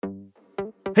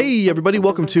Hey, everybody,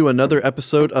 welcome to another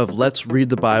episode of Let's Read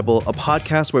the Bible, a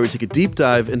podcast where we take a deep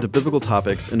dive into biblical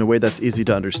topics in a way that's easy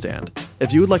to understand.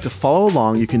 If you would like to follow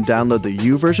along, you can download the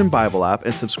YouVersion Bible app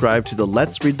and subscribe to the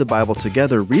Let's Read the Bible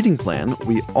Together reading plan.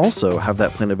 We also have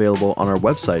that plan available on our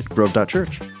website,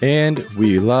 grove.church. And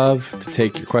we love to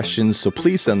take your questions, so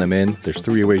please send them in. There's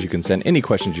 3 ways you can send any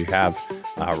questions you have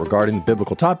regarding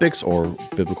biblical topics or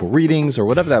biblical readings or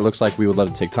whatever that looks like. We would love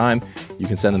to take time. You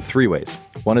can send them 3 ways.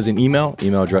 One is an email.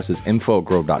 Email address is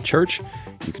info@grove.church.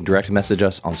 You can direct message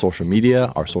us on social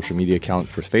media. Our social media account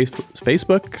for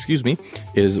Facebook,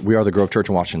 is We Are the Grove Church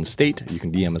in Washington State. You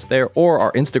can DM us there. Or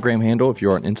our Instagram handle, if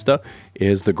you're on Insta,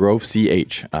 is the Grove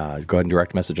CH. Go ahead and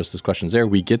direct message us those questions there.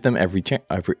 We get them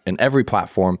in every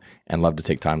platform and love to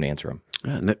take time to answer them.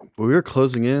 Yeah, we're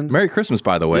closing in. Merry Christmas,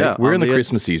 by the way. Yeah, we're in the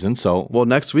Christmas season, so... Well,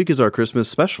 next week is our Christmas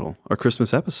special, our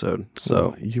Christmas episode, so...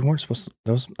 Well, you weren't supposed to...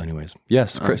 Those, anyways.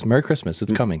 Yes, Merry Christmas.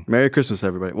 It's coming. Merry Christmas,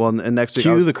 everybody. Well, and next week...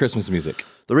 Cue the Christmas music.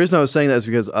 The reason I was saying that is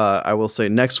because I will say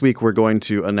next week we're going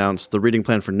to announce the reading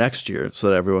plan for next year so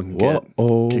that everyone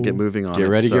can get moving on it. Get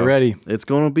ready, so get ready. It's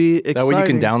going to be exciting. That way you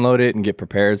can download it and get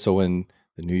prepared, so when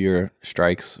the new year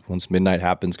strikes, once midnight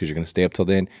happens, because you're going to stay up till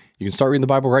then, you can start reading the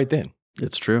Bible right then.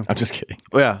 It's true. I'm just kidding.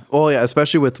 Yeah. Well, yeah,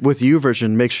 especially with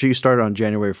YouVersion, make sure you start on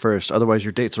January 1st. Otherwise,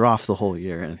 your dates are off the whole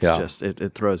year, and it's just,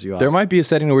 it throws you off. There might be a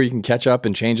setting where you can catch up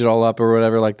and change it all up or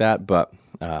whatever like that, but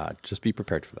just be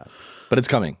prepared for that. But it's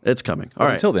coming. It's coming. All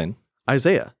right. Until then.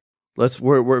 Isaiah.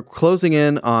 We're closing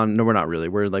in on, no, we're not really.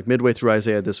 We're like midway through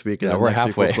Isaiah this week, and then we're next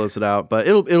halfway. week we'll close it out, but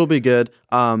it'll be good.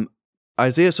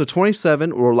 Isaiah, so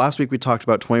 27, or last week we talked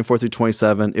about 24 through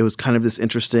 27. It was kind of this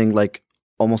interesting, like,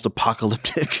 almost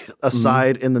apocalyptic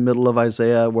aside in the middle of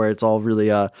Isaiah where it's all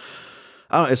really, I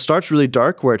don't know, it starts really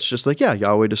dark where it's just like, yeah,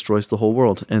 We're destroys the whole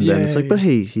world. And then it's like, but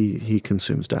hey, he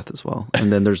consumes death as well.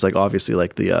 And then there's like, obviously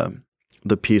like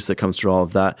the peace that comes through all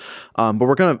of that. But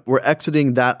we're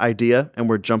exiting that idea and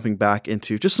we're jumping back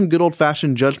into just some good old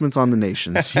fashioned judgments on the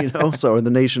nations, so, or the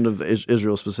nation of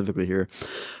Israel specifically here.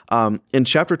 In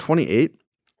chapter 28,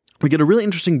 we get a really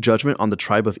interesting judgment on the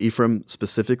tribe of Ephraim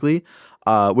specifically,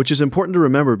 which is important to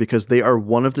remember because they are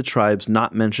one of the tribes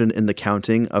not mentioned in the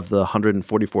counting of the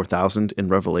 144,000 in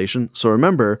Revelation. So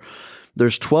remember,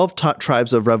 there's 12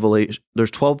 tribes of Revelation.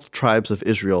 There's 12 tribes of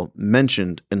Israel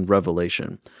mentioned in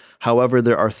Revelation. However,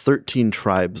 there are 13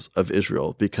 tribes of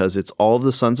Israel because it's all of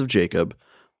the sons of Jacob,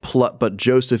 but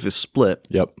Joseph is split.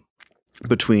 Yep.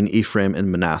 Between Ephraim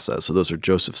and Manasseh. So those are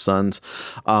Joseph's sons.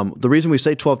 The reason we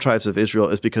say 12 tribes of Israel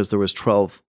is because there was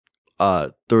 12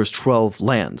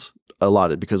 lands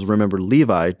allotted, because remember,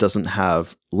 Levi doesn't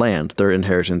have land. Their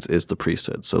inheritance is the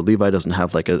priesthood. So Levi doesn't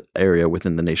have like an area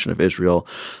within the nation of Israel.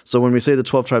 So when we say the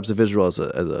 12 tribes of Israel as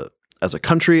a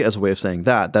country, as a way of saying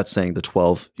that, that's saying the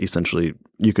 12, essentially,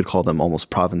 you could call them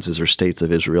almost provinces or states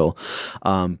of Israel.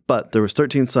 But there was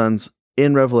 13 sons.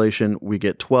 In Revelation, we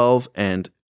get 12, and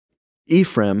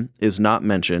Ephraim is not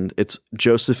mentioned. It's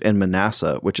Joseph and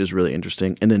Manasseh, which is really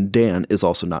interesting. And then Dan is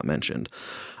also not mentioned.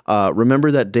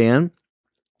 Remember that Dan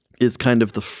is kind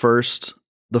of the first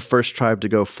tribe to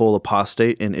go full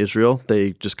apostate in Israel.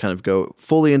 They just kind of go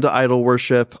fully into idol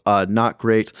worship. Not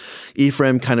great.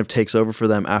 Ephraim kind of takes over for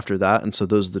them after that. And so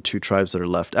those are the 2 tribes that are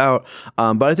left out.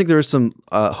 But I think there is some,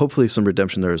 hopefully some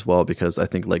redemption there as well, because I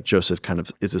think like Joseph kind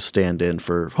of is a stand-in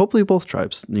for hopefully both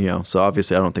tribes, So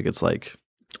obviously I don't think it's like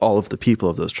all of the people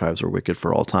of those tribes are wicked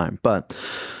for all time, but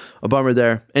a bummer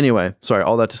there. Anyway, sorry,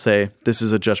 all that to say, this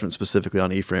is a judgment specifically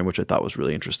on Ephraim, which I thought was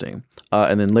really interesting.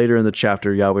 And then later in the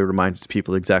chapter, Yahweh reminds his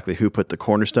people exactly who put the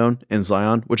cornerstone in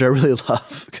Zion, which I really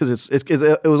love because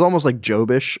it was almost like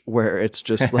Job-ish, where it's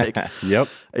just like, yep,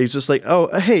 he's just like,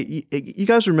 oh, hey, you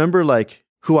guys remember like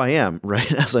who I am,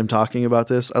 right? As I'm talking about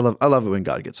this, I love it when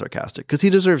God gets sarcastic because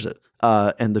he deserves it.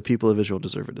 And the people of Israel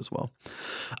deserve it as well.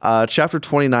 Chapter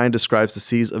 29 describes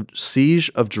the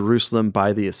siege of Jerusalem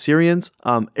by the Assyrians.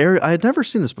 I had never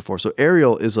seen this before. So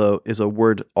Ariel is a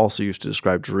word also used to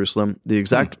describe Jerusalem. The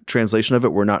exact translation of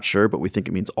it, we're not sure, but we think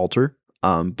it means altar.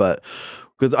 But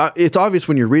because it's obvious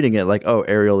when you're reading it, like, oh,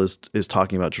 Ariel is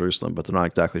talking about Jerusalem, but they're not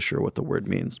exactly sure what the word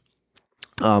means.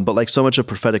 But like so much of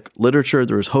prophetic literature,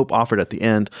 there is hope offered at the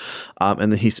end.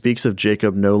 And then he speaks of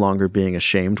Jacob no longer being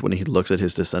ashamed when he looks at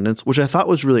his descendants, which I thought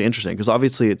was really interesting because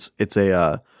obviously it's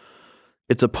a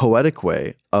poetic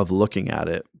way of looking at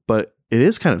it, but it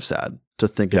is kind of sad to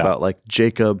think about like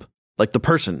Jacob, like the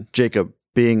person Jacob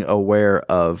being aware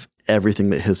of everything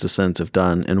that his descendants have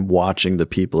done and watching the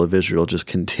people of Israel just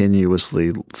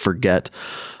continuously forget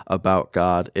about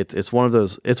God. It's one of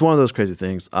those crazy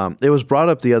things. It was brought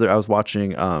up I was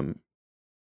watching a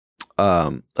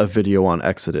video on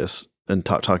Exodus and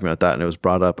talking about that, and it was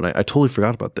brought up, and I totally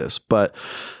forgot about this, but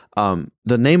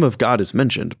the name of God is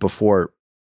mentioned before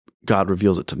God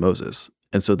reveals it to Moses.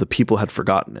 And so the people had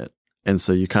forgotten it. And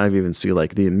so you kind of even see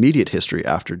like the immediate history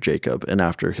after Jacob and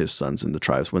after his sons and the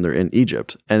tribes when they're in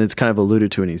Egypt. And it's kind of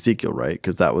alluded to in Ezekiel, right?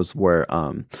 Because that was where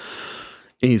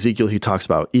in Ezekiel, he talks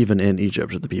about even in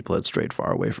Egypt, the people had strayed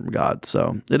far away from God.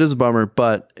 So it is a bummer.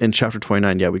 But in chapter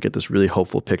 29, yeah, we get this really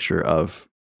hopeful picture of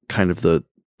kind of the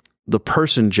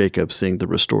person Jacob seeing the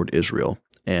restored Israel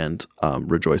and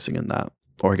rejoicing in that.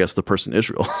 Or I guess the person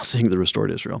Israel seeing the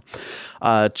restored Israel.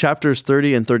 Chapters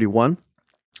 30 and 31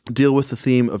 deal with the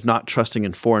theme of not trusting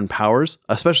in foreign powers,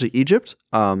 especially Egypt.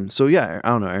 So yeah, I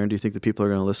don't know, Aaron, do you think the people are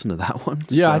going to listen to that one?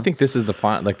 Yeah, So, I think this is the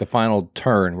final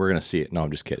turn. We're going to see it. No, I'm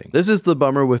just kidding. this is the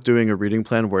bummer with doing a reading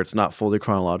plan where it's not fully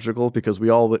chronological, because we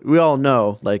all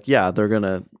know, like, yeah, they're going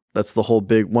to, that's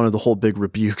one of the whole big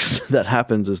rebukes that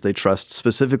happens is they trust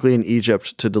specifically in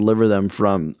Egypt to deliver them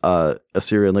from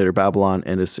Assyria and later Babylon,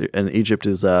 and Egypt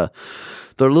is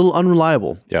they're a little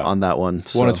unreliable on that one.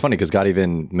 So. Well, it's funny because God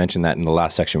even mentioned that in the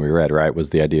last section we read, right?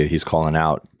 Was the idea he's calling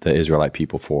out the Israelite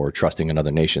people for trusting in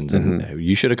other nations, and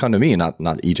you should have come to me,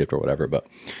 not Egypt or whatever. But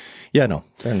yeah, no,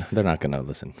 they're not going to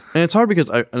listen. And it's hard because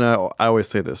I always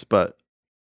say this, but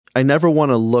I never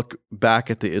want to look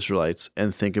back at the Israelites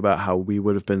and think about how we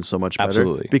would have been so much better.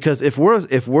 Absolutely. Because if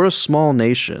we're a small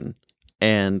nation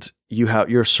and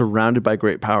you're surrounded by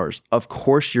great powers, of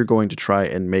course you're going to try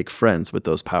and make friends with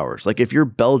those powers. Like if you're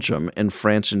Belgium and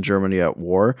France and Germany at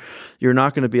war, you're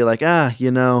not going to be like,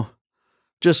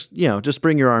 just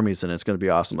bring your armies in. It's going to be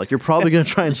awesome. Like you're probably going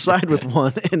to try and side with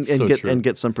one and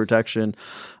get some protection.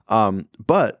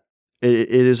 But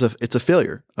it's a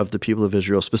failure of the people of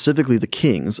Israel, specifically the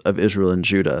kings of Israel and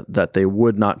Judah, that they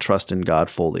would not trust in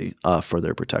God fully for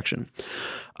their protection.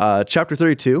 Chapter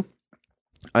 32,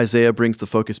 Isaiah brings the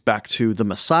focus back to the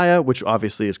Messiah, which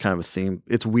obviously is kind of a theme.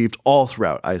 It's weaved all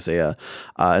throughout Isaiah.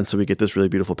 And so we get this really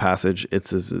beautiful passage.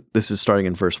 This is starting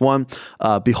in verse 1.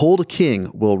 Behold, a king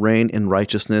will reign in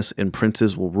righteousness, and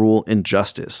princes will rule in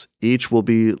justice. Each will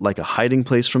be like a hiding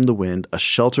place from the wind, a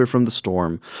shelter from the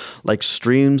storm, like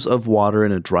streams of water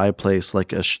in a dry place, like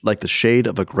the shade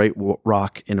of a great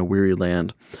rock in a weary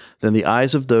land. Then the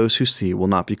eyes of those who see will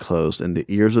not be closed, and the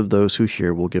ears of those who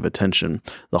hear will give attention.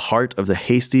 The heart of the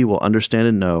hasty will understand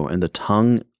and know, and the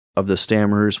tongue of the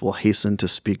stammerers will hasten to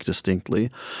speak distinctly.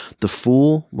 The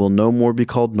fool will no more be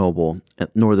called noble,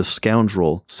 nor the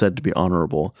scoundrel said to be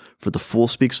honorable. For the fool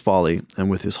speaks folly,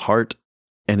 and his heart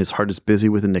is busy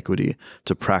with iniquity,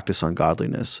 to practice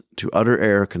ungodliness, to utter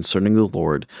error concerning the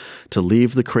Lord, to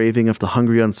leave the craving of the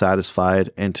hungry unsatisfied,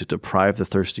 and to deprive the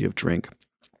thirsty of drink.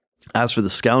 As for the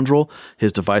scoundrel,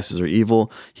 his devices are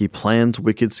evil. He plans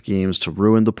wicked schemes to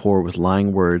ruin the poor with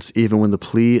lying words, even when the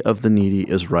plea of the needy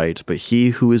is right. But he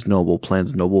who is noble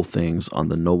plans noble things. On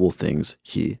the noble things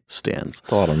he stands.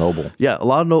 It's a lot of noble. Yeah, a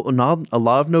lot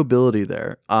of nobility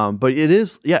there. But it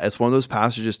is, it's one of those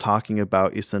passages talking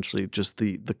about essentially just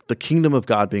the kingdom of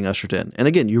God being ushered in. And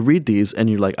again, you read these and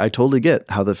you're like, I totally get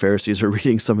how the Pharisees are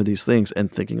reading some of these things and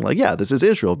thinking like, yeah, this is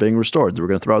Israel being restored. We're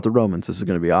going to throw out the Romans. This is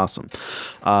going to be awesome.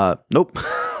 Nope.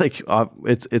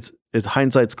 It's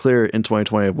hindsight's clear in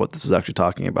 2020 of what this is actually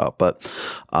talking about. But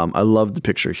I love the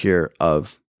picture here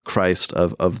of Christ,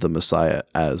 of the Messiah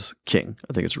as king.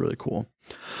 I think it's really cool.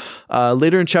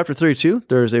 Later in chapter 32,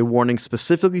 there is a warning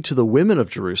specifically to the women of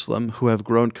Jerusalem who have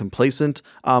grown complacent.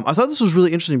 I thought this was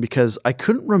really interesting because I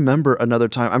couldn't remember another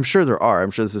time. I'm sure there are.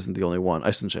 I'm sure this isn't the only one.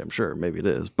 I shouldn't say I'm sure. Maybe it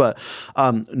is. But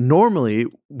normally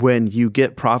when you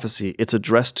get prophecy, it's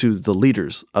addressed to the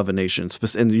leaders of a nation,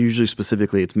 and usually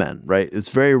specifically it's men, right? It's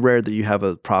very rare that you have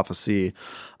a prophecy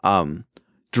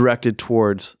directed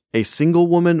towards a single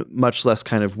woman, much less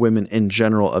kind of women in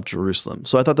general of Jerusalem.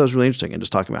 So I thought that was really interesting, and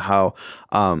just talking about how,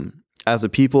 as a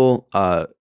people,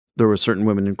 there were certain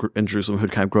women in Jerusalem who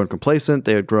had kind of grown complacent.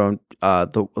 They had grown,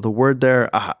 the word there,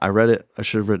 I read it, I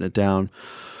should have written it down,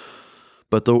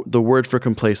 but the word for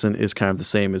complacent is kind of the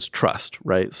same as trust,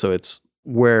 right? So it's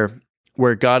where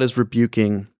God is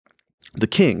rebuking the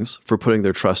kings for putting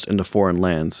their trust into foreign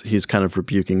lands. He's kind of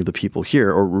rebuking the people here,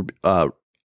 or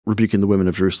rebuking the women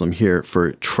of Jerusalem here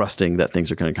for trusting that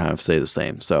things are going to kind of stay the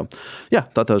same. So yeah,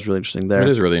 thought that was really interesting there. It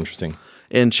is really interesting.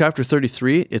 In chapter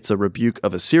 33, it's a rebuke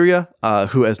of Assyria,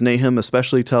 who, as Nahum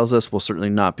especially tells us, will certainly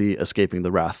not be escaping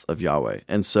the wrath of Yahweh.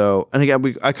 And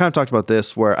again, I kind of talked about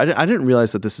this where I didn't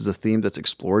realize that this is a theme that's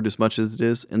explored as much as it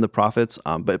is in the prophets,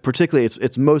 but particularly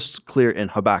it's most clear in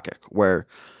Habakkuk, where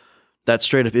that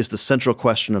straight up is the central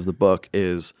question of the book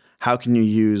is, how can you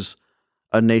use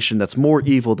a nation that's more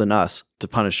evil than us to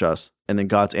punish us. And then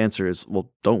God's answer is,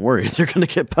 well, don't worry, they're going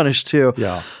to get punished too.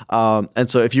 Yeah. And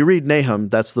so if you read Nahum,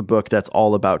 that's the book that's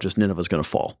all about just Nineveh's going to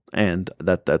fall. And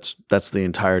that's the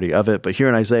entirety of it. But here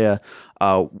in Isaiah,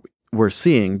 we're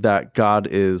seeing that God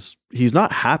he's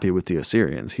not happy with the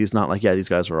Assyrians. He's not like, yeah, these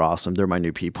guys are awesome. They're my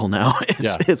new people now.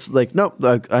 It's like, nope,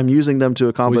 I'm using them to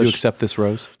accomplish. Will you accept this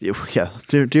rose? Yeah,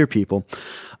 dear people.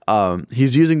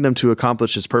 He's using them to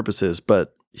accomplish his purposes,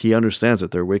 but he understands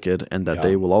that they're wicked and that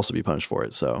they will also be punished for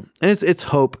it. So, and it's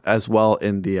hope as well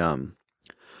in the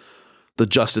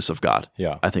justice of God.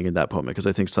 Yeah, I think in that moment, because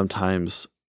I think sometimes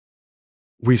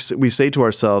we say to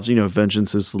ourselves,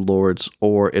 vengeance is the Lord's,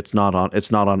 or it's not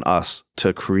on us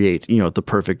to create, the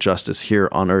perfect justice here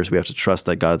on earth. We have to trust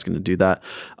that God's going to do that.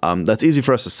 That's easy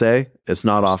for us to say. It's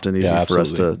not often easy for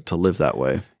us to live that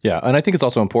way. Yeah, and I think it's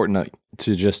also important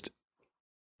to just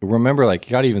remember, like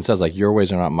God even says, like your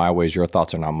ways are not my ways, your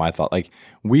thoughts are not my thoughts. Like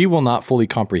we will not fully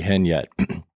comprehend yet,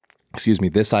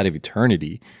 this side of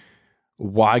eternity,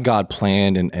 why God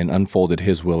planned and unfolded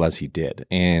His will as He did,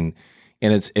 and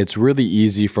it's really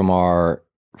easy from our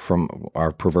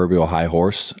proverbial high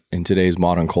horse in today's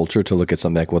modern culture to look at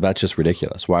something like, well, that's just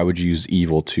ridiculous. Why would you use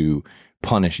evil to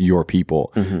punish your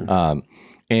people? Mm-hmm.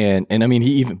 And I mean,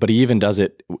 he even does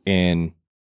it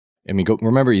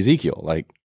remember Ezekiel,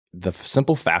 like the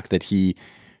simple fact that he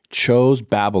chose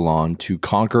Babylon to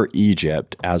conquer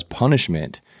Egypt as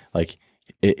punishment, like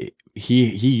he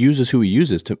uses who he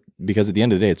uses because at the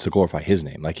end of the day, it's to glorify his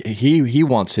name. Like he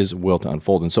wants his will to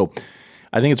unfold. And so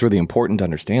I think it's really important to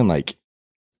understand, like,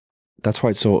 that's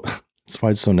why it's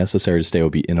so necessary to stay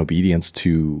in obedience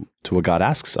to what God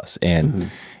asks us.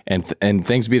 And and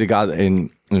thanks be to God in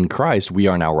Christ, we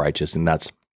are now righteous. And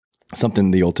that's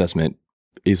something the Old Testament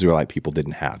Israelite people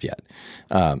didn't have yet.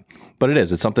 But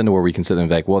it's something to where we consider and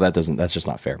be like, well, that's just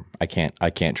not fair. I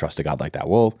can't trust a God like that.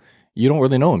 Well, you don't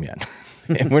really know Him yet.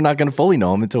 And we're not going to fully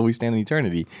know Him until we stand in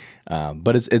eternity.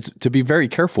 But it's to be very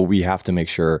careful. We have to make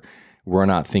sure we're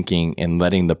not thinking and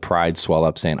letting the pride swell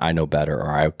up saying, I know better,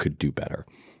 or I could do better.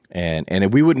 And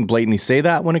if we wouldn't blatantly say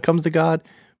that when it comes to God,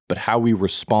 but how we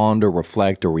respond or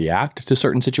reflect or react to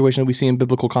certain situations we see in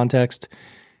biblical context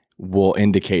will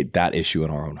indicate that issue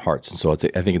in our own hearts. And so I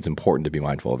think it's important to be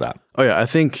mindful of that. Oh yeah, I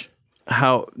think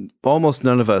how almost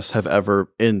none of us have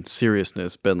ever in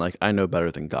seriousness been like, I know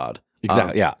better than God.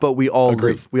 Exactly. Yeah. But we all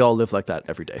live like that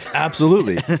every day.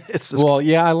 Absolutely.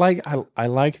 I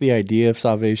like the idea of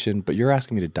salvation, but you're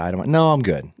asking me to die to no, I'm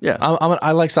good. Yeah.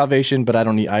 I like salvation, but I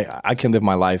don't need, I can live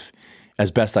my life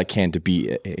as best I can to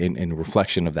be in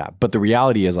reflection of that. But the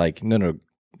reality is like, no,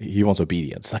 He wants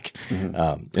obedience. Like,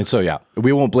 and so, yeah,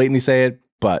 we won't blatantly say it,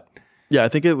 but yeah, I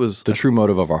think it was the true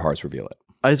motive of our hearts reveal it.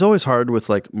 It's always hard with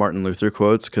like Martin Luther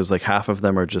quotes because like half of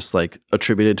them are just like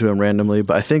attributed to him randomly.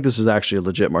 But I think this is actually a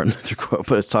legit Martin Luther quote.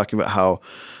 But it's talking about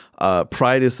how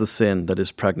pride is the sin that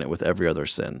is pregnant with every other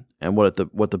sin, and what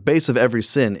the base of every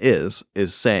sin is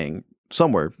saying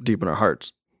somewhere deep in our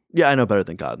hearts, yeah, I know better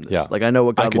than God in this. Yeah. Like I know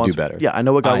what God wants. Do better. Yeah, I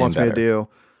know what God wants me to do,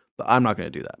 but I'm not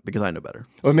going to do that because I know better.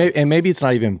 Or maybe it's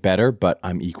not even better, but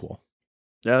I'm equal.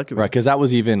 Yeah, that could be. Right? Because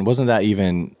wasn't that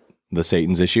even the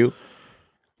Satan's issue?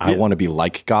 I want to be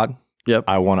like God. Yep.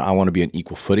 I want to be on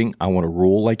equal footing. I want to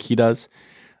rule like He does.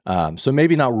 So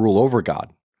maybe not rule over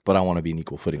God, but I want to be an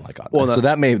equal footing like God. Well, so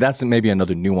that's maybe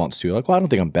another nuance too. Like, well, I don't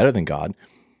think I'm better than God,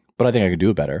 but I think I can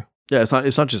do it better. Yeah, it's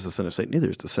not just the sin of Satan either.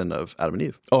 It's the sin of Adam and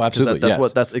Eve. Oh, absolutely.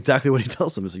 That's exactly what he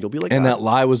tells them is that you'll be like and God. That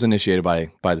lie was initiated by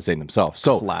the Satan himself.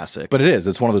 So classic. But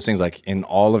it's one of those things like in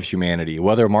all of humanity,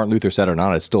 whether Martin Luther said it or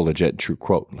not, it's still a legit true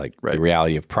quote. Like the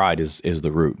reality of pride is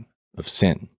the root of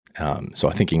sin. So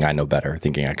thinking I know better,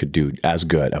 thinking I could do as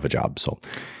good of a job. So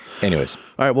anyways.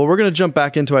 All right. Well, we're going to jump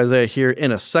back into Isaiah here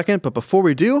in a second. But before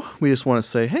we do, we just want to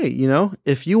say, hey,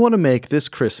 if you want to make this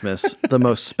Christmas the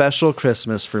most special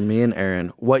Christmas for me and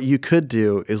Aaron, what you could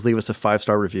do is leave us a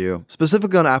 5-star review,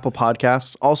 specifically on Apple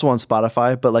Podcasts, also on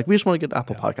Spotify. But like, we just want to get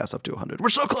Apple Podcasts up to 100. We're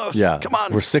so close. Yeah. Come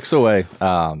on. We're 6 away.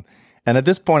 And at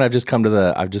this point, I've just come to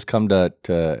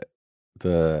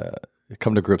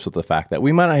grips with the fact that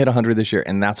we might not hit 100 this year,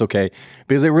 and that's okay,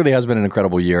 because it really has been an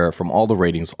incredible year from all the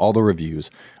ratings, all the reviews,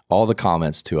 all the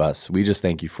comments to us. We just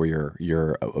thank you for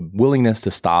your willingness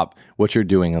to stop what you're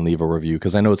doing and leave a review,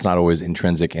 because I know it's not always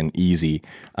intrinsic and easy,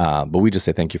 but we just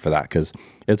say thank you for that, because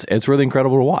it's really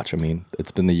incredible to watch. I mean,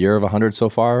 it's been the year of 100 so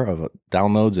far of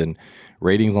downloads and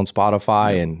ratings on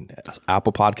Spotify, and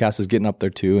Apple Podcasts is getting up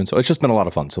there too. And so it's just been a lot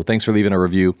of fun. So thanks for leaving a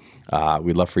review.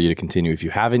 We'd love for you to continue. If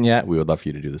you haven't yet, we would love for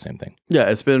you to do the same thing. Yeah,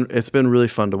 it's been really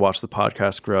fun to watch the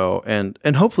podcast grow, and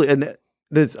hopefully, and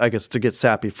this, I guess, to get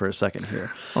sappy for a second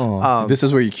here. This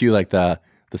is where you cue like the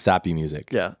sappy music.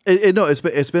 Yeah,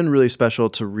 it's been really special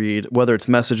to read, whether it's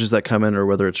messages that come in or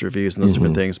whether it's reviews and those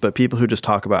different things. But people who just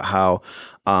talk about how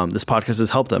this podcast has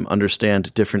helped them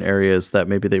understand different areas that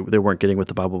maybe they weren't getting with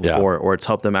the Bible before, or it's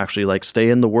helped them actually like stay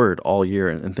in the Word all year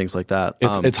and things like that.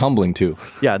 It's humbling too.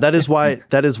 Yeah, that is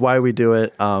why we do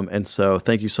it. And so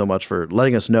thank you so much for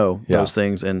letting us know those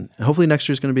things, and hopefully next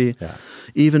year is going to be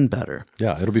even better.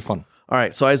 Yeah, it'll be fun. All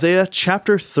right, so Isaiah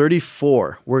chapter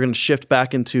 34, we're going to shift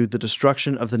back into the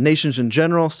destruction of the nations in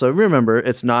general. So remember,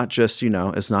 it's not just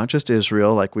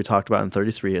Israel like we talked about in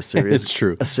 33. Assyria, it's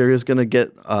true. Assyria's going to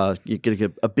get you're going to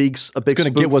get a big it's going to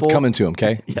get what's coming to him.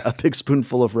 Okay, yeah, a big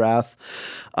spoonful of wrath,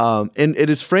 and it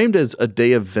is framed as a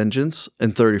day of vengeance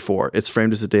in 34. It's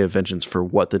framed as a day of vengeance for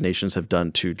what the nations have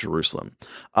done to Jerusalem,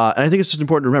 and I think it's just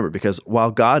important to remember because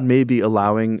while God may be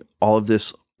allowing all of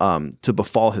this to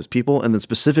befall his people. And then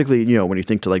specifically, when you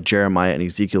think to like Jeremiah and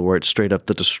Ezekiel, where it's straight up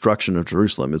the destruction of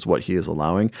Jerusalem is what he is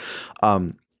allowing,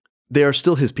 they are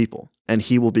still his people and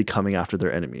he will be coming after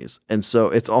their enemies. And so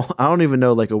it's all, I don't even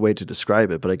know like a way to describe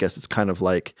it, but I guess it's kind of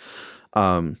like,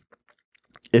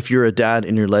 if you're a dad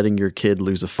and you're letting your kid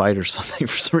lose a fight or something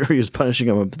for some reason, you're just punishing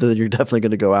them, then you're definitely going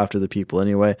to go after the people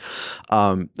anyway.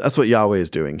 That's what Yahweh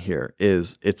is doing here.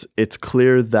 It's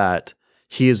clear that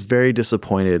he is very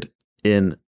disappointed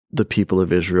in the people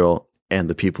of Israel and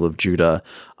the people of Judah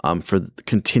for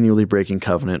continually breaking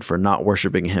covenant, for not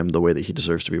worshiping him the way that he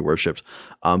deserves to be worshiped.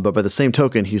 But by the same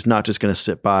token, he's not just going to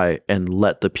sit by and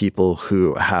let the people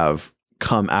who have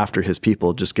come after his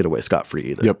people just get away scot-free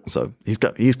either. Yep. So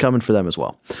he's coming for them as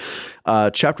well.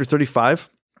 Chapter 35.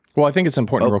 Well, I think it's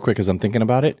important real quick as I'm thinking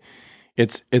about it.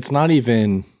 It's not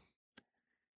even...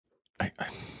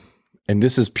 And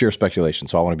this is pure speculation,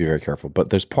 so I want to be very careful.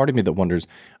 But there's part of me that wonders,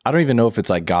 I don't even know if it's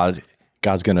like God's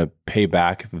going to pay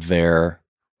back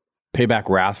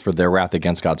wrath for their wrath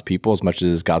against God's people as much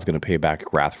as God's going to pay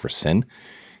back wrath for sin.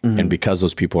 Mm-hmm. And because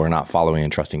those people are not following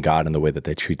and trusting God in the way that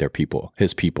they treat their people,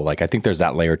 his people. Like I think there's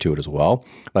that layer to it as well.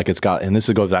 Like it's got, and this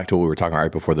goes back to what we were talking about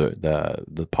right before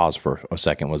the pause for a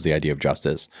second, was the idea of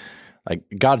justice. Like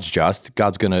God's just,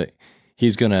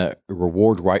 He's going to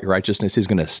reward righteousness. He's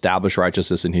going to establish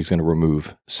righteousness, and he's going to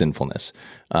remove sinfulness.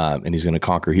 And he's going to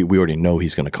conquer. We already know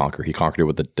he's going to conquer. He conquered it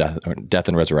with the death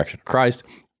and resurrection of Christ.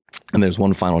 And there's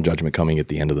one final judgment coming at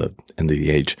the end of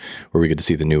the age, where we get to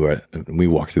see the new. We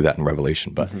walk through that in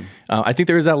Revelation. But I think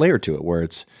there is that layer to it, where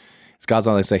it's God's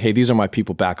not like say, "Hey, these are my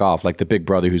people. Back off." Like the big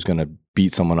brother who's going to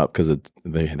beat someone up because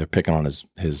they're picking on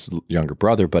his younger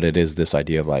brother. But it is this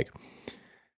idea of like,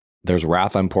 there's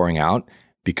wrath I'm pouring out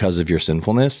because of your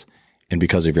sinfulness and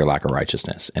because of your lack of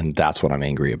righteousness. And that's what I'm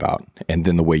angry about. And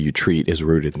then the way you treat is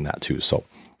rooted in that too. So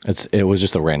it was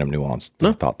just a random nuance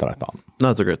thought that I thought. No,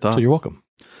 that's a great thought. So you're welcome.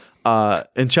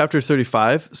 In chapter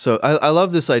 35, so I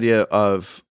love this idea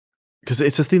of, because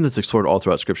it's a theme that's explored all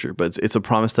throughout Scripture, but it's a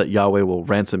promise that Yahweh will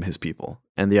ransom his people.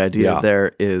 And the idea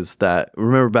there is that,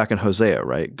 remember back in Hosea,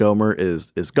 right? Gomer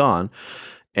is gone.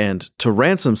 And to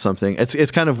ransom something,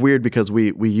 it's kind of weird because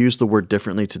we use the word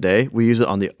differently today. We use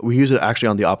it actually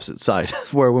on the opposite side,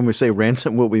 where when we say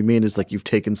ransom, what we mean is like you've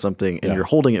taken something and you're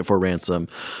holding it for ransom.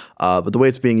 But the way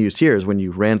it's being used here is when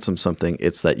you ransom something,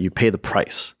 it's that you pay the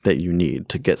price that you need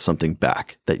to get something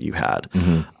back that you had.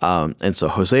 Mm-hmm. And so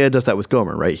Hosea does that with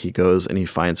Gomer, right? He goes and he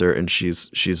finds her, and she's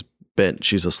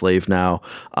a slave now,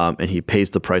 and he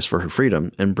pays the price for her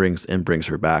freedom and brings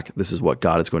her back. This is what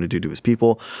God is going to do to his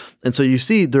people. And so you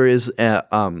see there is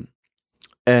and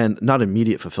not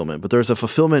immediate fulfillment, but there's a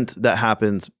fulfillment that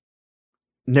happens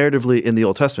narratively in the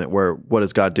Old Testament, where what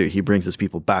does God do? He brings his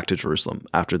people back to Jerusalem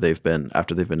after they've been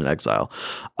in exile.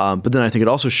 But then I think it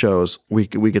also shows we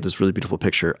get this really beautiful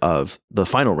picture of the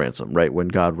final ransom, right? When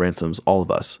God ransoms all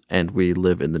of us and we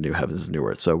live in the new heavens and new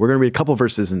earth. So we're going to read a couple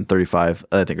verses in 35.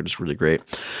 I think are just really great.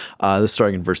 This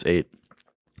starting in verse 8.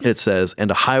 It says,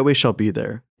 "And a highway shall be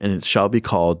there, and it shall be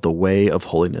called the way of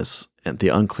holiness, and the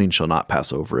unclean shall not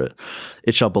pass over it.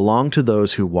 It shall belong to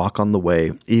those who walk on the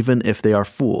way, even if they are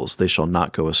fools, they shall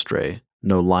not go astray.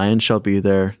 No lion shall be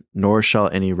there, nor shall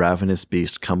any ravenous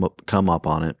beast come up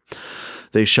on it.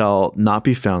 They shall not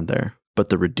be found there, but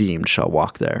the redeemed shall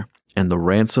walk there. And the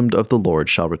ransomed of the Lord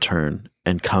shall return,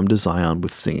 and come to Zion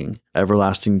with singing.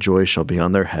 Everlasting joy shall be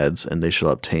on their heads, and they shall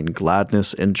obtain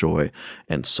gladness and joy,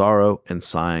 and sorrow and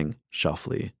sighing shall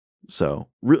flee." So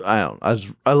I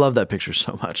love that picture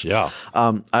so much. Yeah.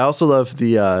 I also love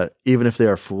the even if they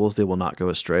are fools, they will not go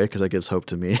astray, because that gives hope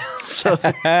to me. So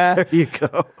there you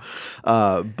go.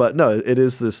 But no, it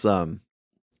is this.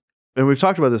 And we've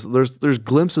talked about this. There's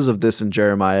glimpses of this in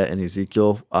Jeremiah and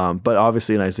Ezekiel, but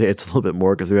obviously in Isaiah it's a little bit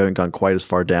more because we haven't gone quite as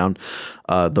far down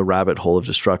the rabbit hole of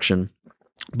destruction.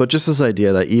 But just this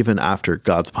idea that even after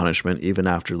God's punishment, even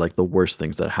after like the worst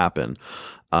things that happen,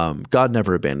 God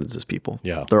never abandons his people.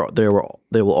 Yeah. They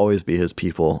will always be his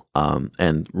people.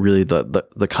 And really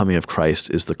the coming of Christ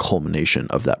is the culmination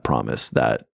of that promise,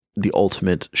 that the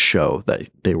ultimate show that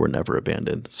they were never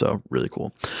abandoned. So really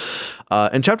cool.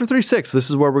 In chapter 36, this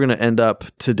is where we're going to end up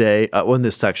today. Well, in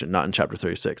this section, not in chapter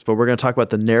 36, but we're going to talk about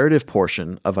the narrative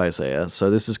portion of Isaiah. So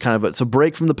this is kind of it's a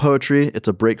break from the poetry. It's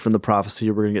a break from the prophecy.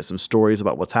 We're going to get some stories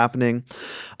about what's happening.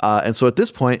 And so at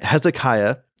this point,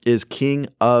 Hezekiah is king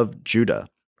of Judah.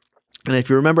 And if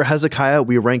you remember Hezekiah,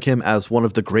 we rank him as one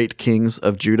of the great kings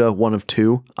of Judah, one of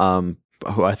two.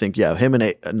 Who I think, him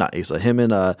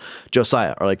and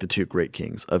Josiah are like the two great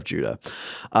kings of Judah.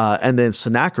 And then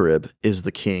Sennacherib is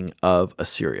the king of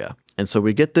Assyria. And so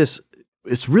we get this,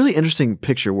 it's really interesting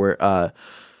picture where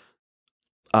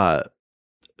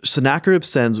Sennacherib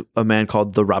sends a man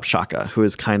called the Rabshakeh, who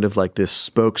is kind of like this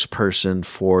spokesperson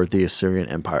for the Assyrian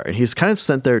Empire. And he's kind of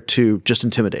sent there to just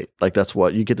intimidate. Like that's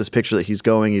what you get this picture that he's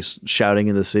shouting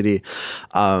in the city.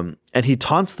 And he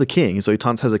taunts the king. So he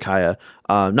taunts Hezekiah,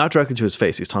 not directly to his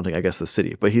face. He's taunting, I guess, the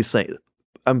city, but he's saying,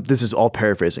 this is all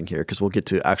paraphrasing here because we'll get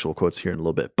to actual quotes here in a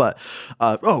little bit, but,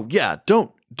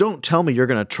 don't tell me you're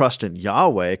going to trust in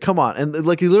Yahweh. Come on. And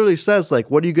like he literally says, like,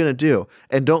 what are you going to do?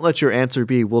 And don't let your answer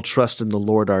be, we'll trust in the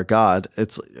Lord our God.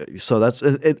 It's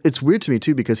weird to me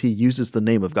too, because he uses the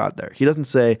name of God there. He doesn't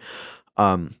say,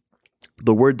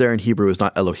 the word there in Hebrew is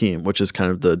not Elohim, which is kind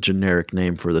of the generic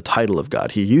name for the title of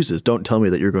God. He uses, don't tell me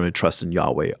that you're going to trust in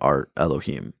Yahweh, our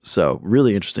Elohim. So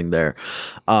really interesting there.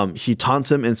 He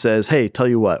taunts him and says, hey, tell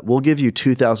you what, we'll give you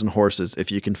 2,000 horses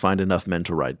if you can find enough men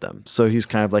to ride them. So he's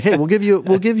kind of like, hey, we'll give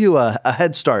you a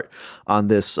head start on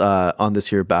this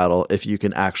here battle if you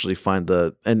can actually find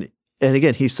and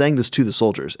again, he's saying this to the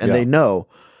soldiers, and they know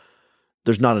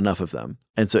there's not enough of them.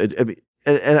 And so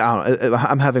and I don't know,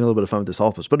 I'm having a little bit of fun with this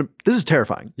all, but this is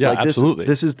terrifying. Yeah, absolutely.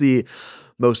 This is the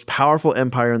most powerful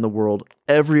empire in the world.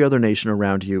 Every other nation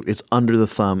around you is under the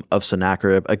thumb of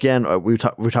Sennacherib. Again, we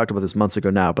talked about this months ago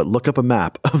now, but look up a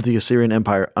map of the Assyrian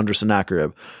Empire under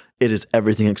Sennacherib. It is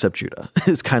everything except Judah.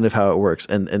 Is kind of how it works.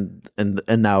 And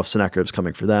now Sennacherib's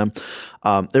coming for them.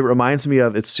 It reminds me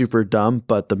of, it's super dumb,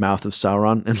 but the mouth of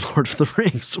Sauron in Lord of the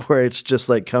Rings, where it's just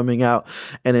like coming out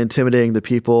and intimidating the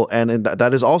people. And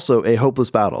that is also a hopeless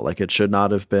battle. Like it should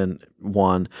not have been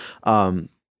won. We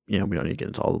don't need to get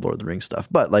into all the Lord of the Rings stuff,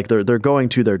 but like they're going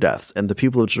to their deaths. And the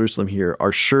people of Jerusalem here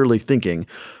are surely thinking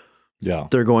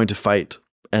they're going to fight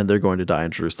and they're going to die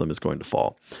and Jerusalem is going to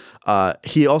fall.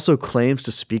 He also claims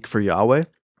to speak for Yahweh,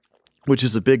 which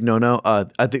is a big no-no.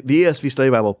 I think the ESV Study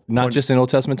Bible... Not just in Old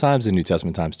Testament times, in New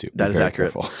Testament times too. That is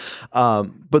accurate.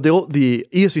 But the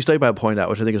ESV Study Bible pointed out,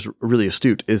 which I think is really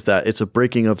astute, is that it's a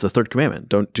breaking of the third commandment.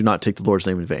 Do not take the Lord's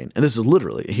name in vain. And this is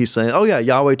literally, he's saying, oh yeah,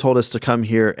 Yahweh told us to come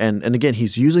here. And again,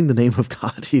 he's using the name of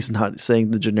God. He's not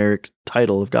saying the generic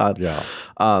title of God. Yeah.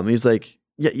 He's like,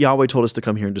 Yahweh told us to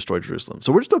come here and destroy Jerusalem.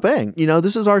 So we're just obeying.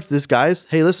 This guys,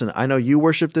 hey, listen, I know you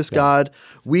worship this God.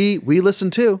 We listen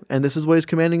too. And this is what he's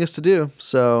commanding us to do.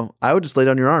 So I would just lay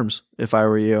down your arms if I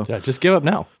were you. Yeah, just give up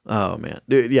now. Oh man.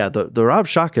 Dude, yeah, the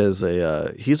Rabshakeh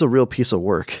is he's a real piece of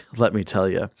work, let me tell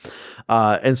you.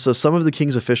 And so some of the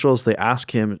king's officials, they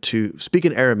ask him to speak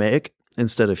in Aramaic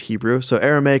instead of Hebrew. So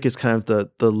Aramaic is kind of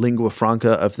the lingua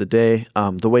franca of the day.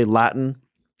 The way Latin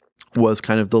was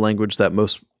kind of the language that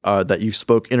most that you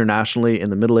spoke internationally in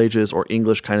the Middle Ages, or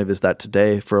English kind of is that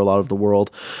today for a lot of the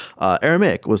world.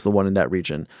 Aramaic was the one in that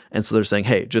region. And so they're saying,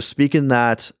 hey, just speak in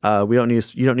that. You don't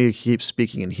need to keep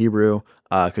speaking in Hebrew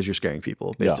because you're scaring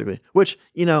people, basically. Yeah. Which,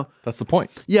 that's the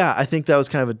point. Yeah, I think that was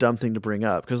kind of a dumb thing to bring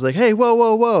up because like, hey,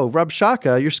 whoa,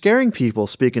 Rabshakeh, you're scaring people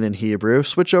speaking in Hebrew.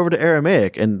 Switch over to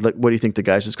Aramaic. And like, what do you think the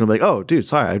guy's just going to be like, oh, dude,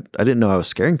 sorry, I didn't know I was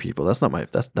scaring people. That's not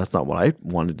what I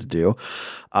wanted to do.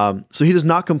 So he does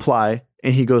not comply.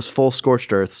 And he goes full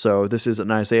scorched earth. So this is in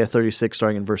Isaiah 36,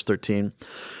 starting in verse 13.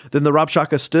 Then the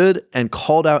Rabshakeh stood and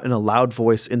called out in a loud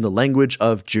voice in the language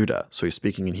of Judah. So he's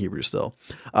speaking in Hebrew still.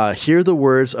 Hear the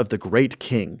words of the great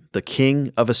king, the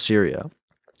king of Assyria.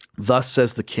 Thus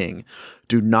says the king,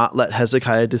 do not let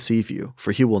Hezekiah deceive you,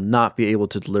 for he will not be able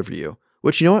to deliver you.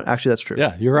 Which, you know what? Actually, that's true.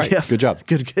 Yeah, you're right. Yeah. Good job.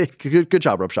 Good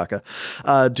job,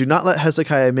 Rabshakeh. Do not let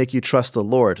Hezekiah make you trust the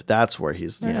Lord. That's where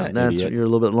he's, you're a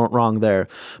little bit wrong there.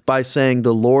 By saying,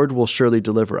 the Lord will surely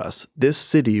deliver us. This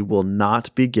city will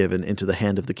not be given into the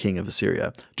hand of the king of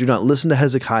Assyria. Do not listen to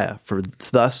Hezekiah, for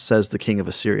thus says the king of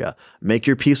Assyria, make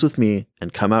your peace with me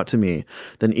and come out to me.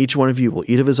 Then each one of you will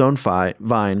eat of his own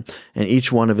vine and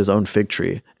each one of his own fig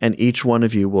tree, and each one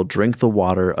of you will drink the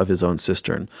water of his own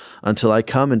cistern, until I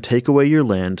come and take away your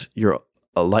land, your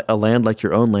a land like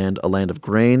your own land, a land of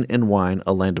grain and wine,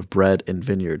 a land of bread and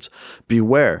vineyards.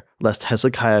 Beware lest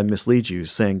Hezekiah mislead you,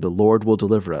 saying, the Lord will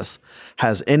deliver us.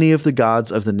 Has any of the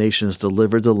gods of the nations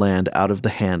delivered the land out of the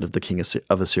hand of the king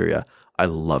of Assyria? I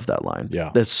love that line.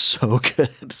 Yeah. That's so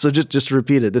good. So just to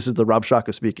repeat it, this is the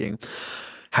Rabshakeh speaking.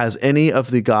 Has any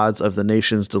of the gods of the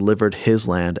nations delivered his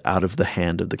land out of the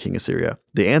hand of the king of Assyria?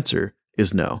 The answer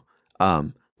is no.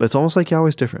 But it's almost like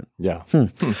Yahweh's different. Yeah.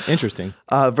 Interesting.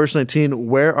 Verse 19,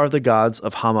 where are the gods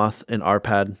of Hamath and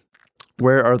Arpad?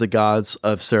 Where are the gods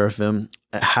of Seraphim?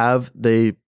 Have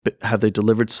they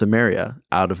delivered Samaria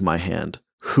out of my hand?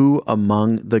 Who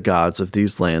among the gods of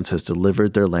these lands has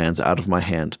delivered their lands out of my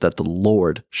hand, that the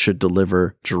Lord should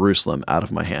deliver Jerusalem out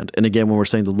of my hand? And again, when we're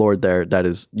saying the Lord there, that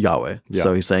is Yahweh. Yeah.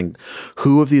 So he's saying,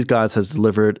 who of these gods has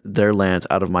delivered their lands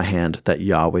out of my hand, that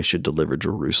Yahweh should deliver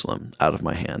Jerusalem out of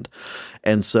my hand?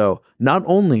 And so not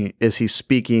only is he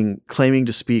claiming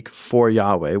to speak for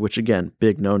Yahweh, which again,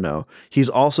 big no-no, he's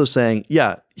also saying,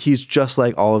 yeah, he's just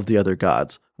like all of the other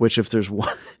gods. Which if there's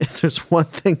one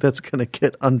thing that's going to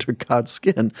get under God's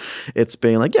skin, it's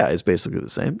being like, yeah, it's basically the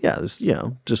same. Yeah, it's,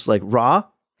 just like Ra,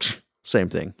 same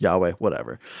thing. Yahweh,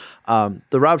 whatever. The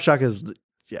Rabshakeh is,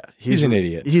 he's an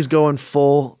idiot. He's going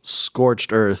full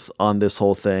scorched earth on this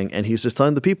whole thing, and he's just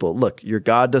telling the people, look, your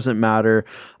God doesn't matter.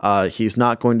 He's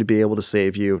not going to be able to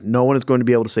save you. No one is going to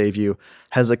be able to save you.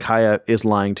 Hezekiah is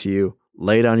lying to you.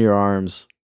 Lay down your arms,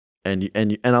 and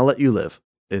I'll let you live.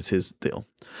 Is his deal.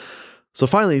 So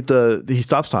finally, he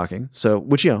stops talking. So,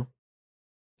 which,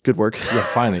 good work. Yeah,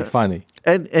 finally.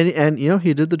 And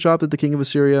he did the job that the king of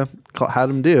Assyria had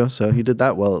him do. So he did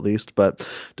that well, at least, but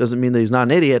doesn't mean that he's not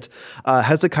an idiot.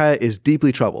 Hezekiah is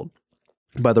deeply troubled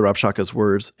by the Rabshakeh's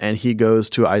words, and he goes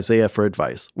to Isaiah for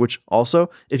advice, which also,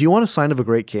 if you want a sign of a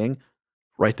great king,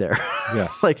 right there.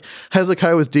 Yes. Like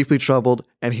Hezekiah was deeply troubled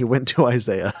and he went to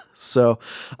Isaiah. So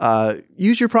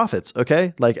use your prophets,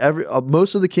 okay? Like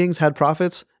most of the kings had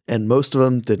prophets, and most of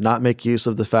them did not make use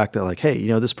of the fact that, like, hey,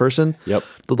 this person, the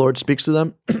Lord speaks to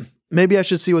them. Maybe I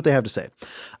should see what they have to say.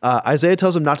 Isaiah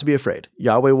tells him not to be afraid.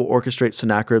 Yahweh will orchestrate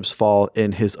Sennacherib's fall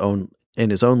in his own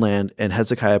land, and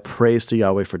Hezekiah prays to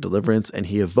Yahweh for deliverance, and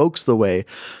he evokes the way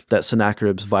that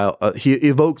Sennacherib's vile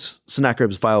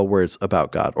words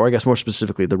about God, or I guess more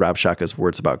specifically, the Rabshakeh's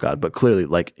words about God, but clearly,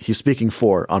 like, he's speaking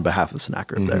on behalf of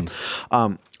Sennacherib there.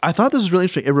 I thought this was really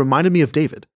interesting. It reminded me of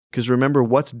David. Because remember,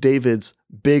 what's David's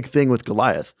big thing with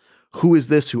Goliath? Who is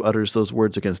this who utters those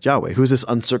words against Yahweh? Who is this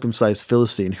uncircumcised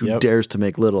Philistine who dares to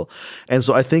make little? And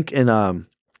so I think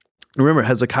remember,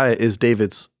 Hezekiah is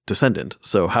David's descendant.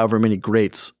 So however many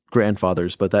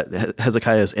grandfathers, but that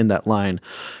Hezekiah is in that line.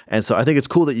 And so I think it's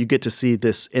cool that you get to see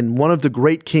this in one of the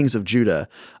great kings of Judah.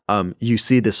 You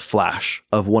see this flash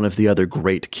of one of the other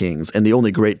great kings and the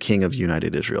only great king of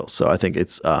united Israel. So I think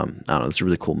it's, it's a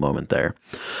really cool moment there.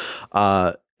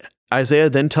 Isaiah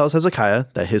then tells Hezekiah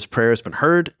that his prayer has been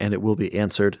heard and it will be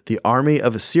answered. The army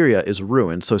of Assyria is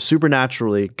ruined. So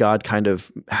supernaturally, God kind of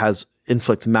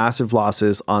inflicts massive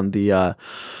losses on the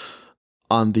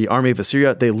army of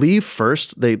Assyria. They leave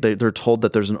first. They're told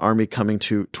that there's an army coming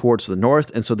towards the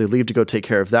north, and so they leave to go take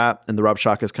care of that. And the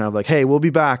Rabshakeh is kind of like, "Hey, we'll be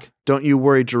back. Don't you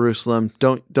worry, Jerusalem.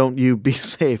 Don't you be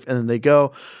safe." And then they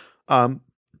go.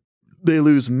 They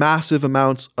lose massive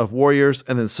amounts of warriors,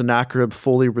 and then Sennacherib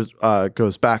fully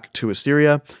goes back to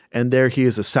Assyria, and there he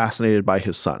is assassinated by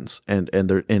his sons, and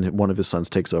one of his sons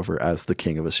takes over as the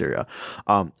king of Assyria.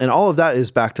 And all of that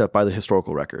is backed up by the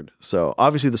historical record. So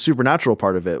obviously the supernatural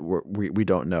part of it we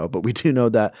don't know, but we do know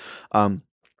that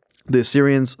the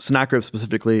Assyrians, Sennacherib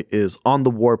specifically, is on the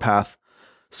warpath.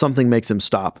 Something makes him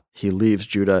stop. He leaves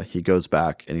Judah, he goes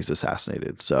back, and he's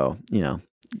assassinated. So,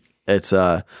 it's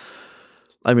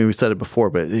we said it before,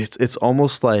 but it's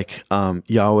almost like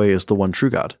Yahweh is the one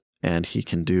true God, and he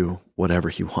can do whatever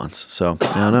he wants. So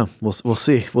I don't know. We'll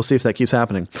see. We'll see if that keeps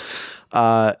happening.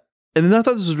 And then I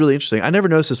thought this was really interesting. I never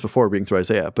noticed this before reading through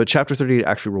Isaiah, but chapter 38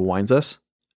 actually rewinds us.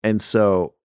 And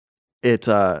so it,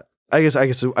 I guess I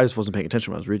just wasn't paying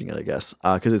attention when I was reading it, I guess,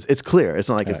 because it's clear. It's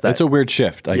not like it's that. It's a weird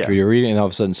shift. Like you're reading and all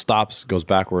of a sudden stops, goes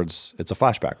backwards. It's a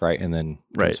flashback, right? And then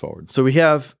moves forward. So we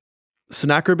have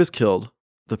Sennacherib is killed.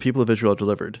 The people of Israel are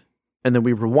delivered. And then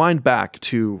we rewind back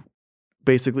to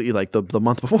basically like the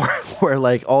month before where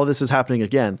like all of this is happening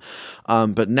again.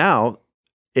 But now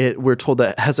we're told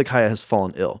that Hezekiah has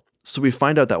fallen ill. So we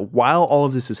find out that while all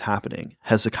of this is happening,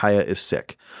 Hezekiah is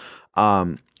sick.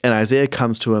 And Isaiah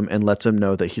comes to him and lets him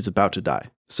know that he's about to die.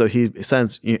 So he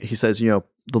says, the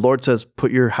Lord says,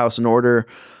 put your house in order,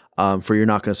 for you're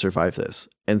not going to survive this.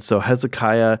 And so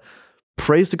Hezekiah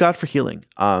prays to God for healing.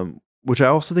 Which I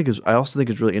also think is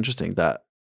really interesting that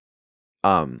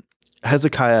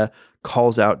Hezekiah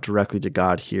calls out directly to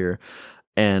God here,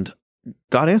 and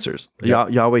God answers.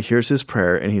 Yahweh hears his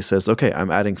prayer, and he says, okay,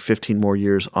 I'm adding 15 more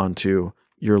years onto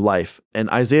your life. And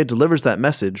Isaiah delivers that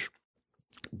message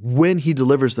when he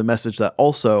delivers the message that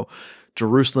also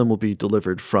Jerusalem will be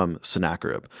delivered from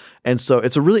Sennacherib. And so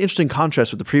it's a really interesting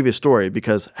contrast with the previous story,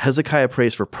 because Hezekiah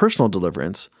prays for personal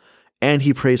deliverance and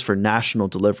he prays for national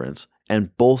deliverance,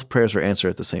 and both prayers are answered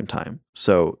at the same time.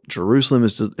 So Jerusalem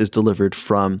is delivered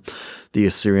from the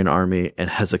Assyrian army, and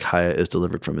Hezekiah is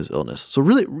delivered from his illness. So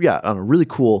really, on a really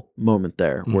cool moment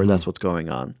there where that's what's going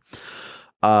on.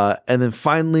 And then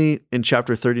finally, in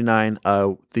chapter 39,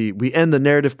 we end the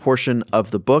narrative portion of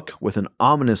the book with an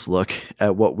ominous look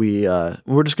at what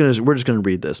we're just gonna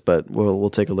read this, but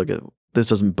we'll take a look at this.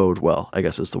 Doesn't bode well, I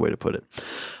guess is the way to put it.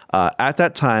 At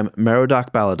that time,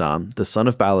 Merodach-Baladan, the son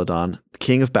of Baladan,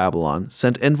 king of Babylon,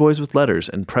 sent envoys with letters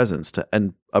and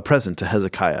a present to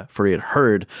Hezekiah, for he had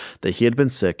heard that he had been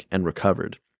sick and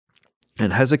recovered.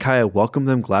 And Hezekiah welcomed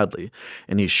them gladly,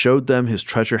 and he showed them his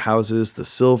treasure houses, the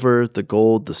silver, the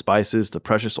gold, the spices, the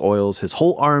precious oils, his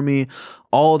whole army,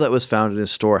 all that was found in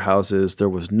his storehouses. There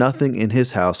was nothing in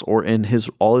his house or in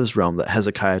all his realm that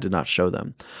Hezekiah did not show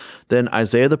them. Then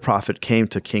Isaiah the prophet came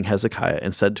to King Hezekiah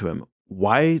and said to him,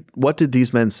 what did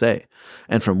these men say?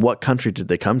 And from what country did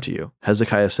they come to you?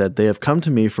 Hezekiah said, they have come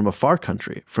to me from a far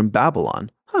country, from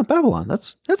Babylon. Babylon,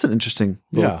 that's an interesting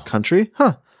little country.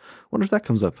 Wonder if that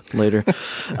comes up later.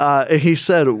 He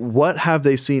said, what have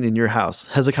they seen in your house?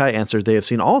 Hezekiah answered, they have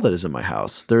seen all that is in my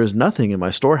house. There is nothing in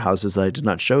my storehouses that I did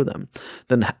not show them.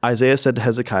 Then Isaiah said to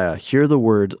Hezekiah, hear the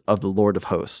word of the Lord of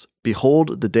hosts.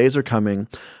 Behold, the days are coming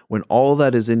when all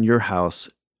that is in your house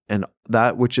and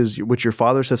that which your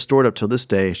fathers have stored up till this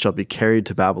day shall be carried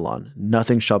to Babylon.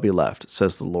 Nothing shall be left,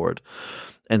 says the Lord.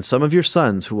 And some of your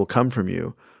sons who will come from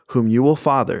you, whom you will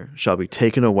father, shall be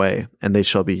taken away, and they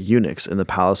shall be eunuchs in the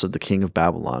palace of the king of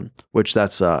Babylon. Which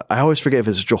I always forget if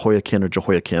it's Jehoiakim or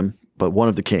Jehoiakim, but one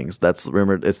of the kings.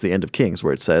 Remember, it's the end of Kings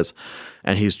where it says,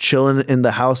 and he's chilling in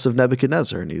the house of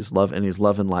Nebuchadnezzar, and he's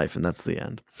loving life, and that's the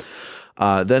end.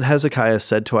 Then Hezekiah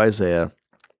said to Isaiah,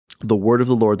 the word of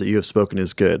the Lord that you have spoken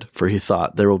is good, for he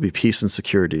thought, there will be peace and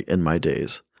security in my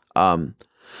days. So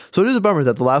it is a bummer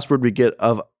that the last word we get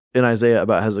in Isaiah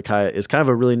about Hezekiah is kind of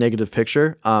a really negative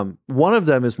picture. One of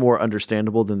them is more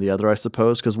understandable than the other, I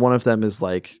suppose, because one of them is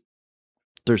like,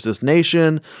 there's this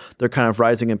nation, they're kind of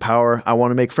rising in power. I want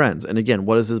to make friends. And again,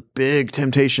 what is this big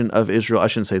temptation of Israel? I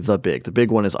shouldn't say the big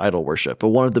one is idol worship, but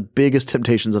one of the biggest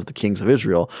temptations of the kings of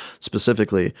Israel,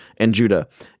 specifically and Judah,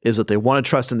 is that they want to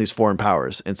trust in these foreign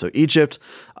powers. And so Egypt,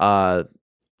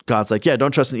 God's like, yeah,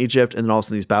 don't trust in Egypt. And then all of a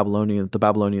sudden the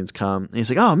Babylonians come. And he's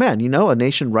like, oh man, a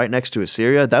nation right next to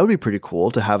Assyria, that would be pretty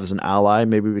cool to have as an ally.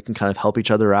 Maybe we can kind of help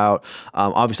each other out.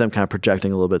 Obviously, I'm kind of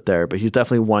projecting a little bit there, but he's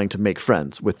definitely wanting to make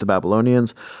friends with the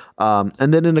Babylonians.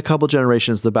 And then in a couple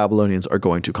generations, the Babylonians are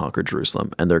going to conquer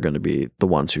Jerusalem, and they're going to be the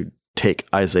ones who take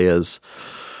Isaiah's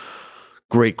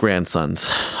great-grandsons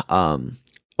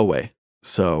away.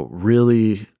 So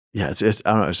really, yeah, I don't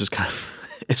know, it's just kind of...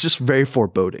 It's just very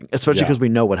foreboding, especially because we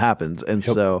know what happens. And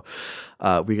so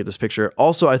we get this picture.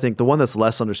 Also, I think the one that's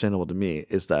less understandable to me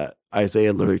is that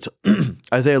Isaiah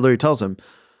literally tells him,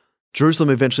 Jerusalem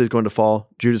eventually is going to fall.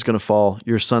 Judah's going to fall.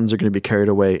 Your sons are going to be carried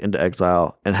away into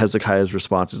exile. And Hezekiah's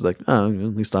response is like, oh,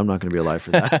 at least I'm not going to be alive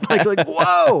for that. like,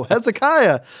 whoa,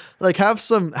 Hezekiah, like have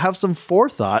some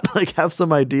forethought, like have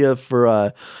some idea for,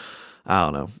 I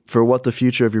don't know, for what the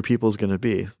future of your people is going to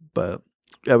be. But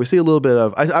yeah, we see a little bit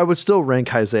of. I would still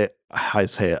rank Isaiah.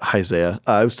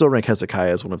 I would still rank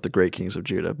Hezekiah as one of the great kings of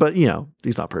Judah, but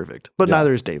he's not perfect. But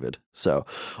neither is David. So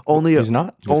only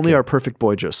our perfect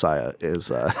boy Josiah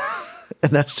is, and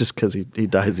that's just because he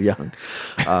dies young.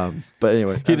 But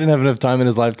anyway, he didn't have enough time in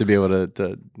his life to be able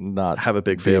to not have a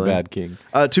big failing. A bad king.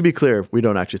 To be clear, we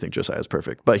don't actually think Josiah is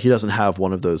perfect, but he doesn't have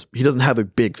one of those. He doesn't have a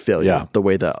big failure the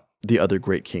way that the other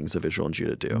great kings of Israel and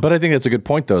Judah do. But I think that's a good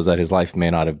point, though, is that his life may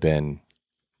not have been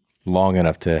long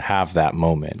enough to have that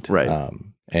moment. Right.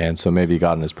 And so maybe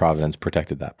God in his providence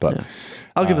protected that. But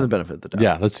I'll give him the benefit of the doubt.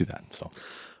 Yeah, let's do that. So,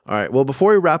 all right. Well,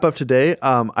 before we wrap up today,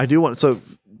 I do want, so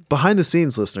behind the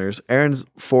scenes listeners, Aaron's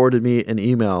forwarded me an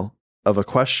email of a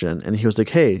question, and he was like,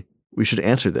 hey, we should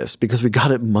answer this because we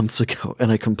got it months ago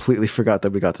and I completely forgot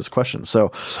that we got this question.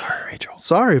 So sorry, Rachel.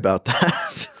 Sorry about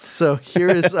that. So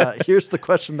here's the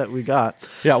question that we got.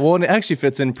 Yeah, well, and it actually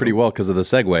fits in pretty well because of the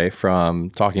segue from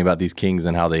talking about these kings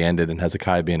and how they ended and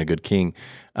Hezekiah being a good king.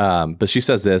 But she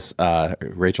says this,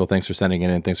 Rachel, thanks for sending it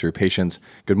in. Thanks for your patience.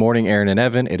 Good morning, Aaron and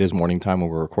Evan. It is morning time when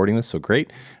we're recording this, so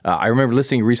great. I remember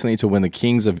listening recently to when the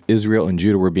kings of Israel and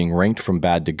Judah were being ranked from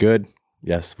bad to good.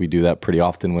 Yes, we do that pretty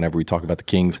often whenever we talk about the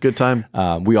kings. Good time.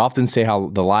 We often say how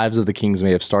the lives of the kings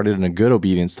may have started in a good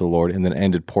obedience to the Lord and then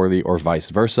ended poorly, or vice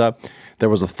versa. There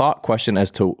was a thought question as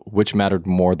to which mattered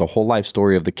more, the whole life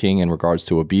story of the king in regards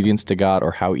to obedience to God,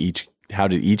 or how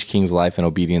did each king's life and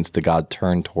obedience to God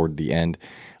turn toward the end.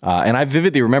 And I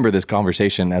vividly remember this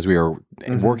conversation as we were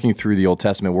working through the Old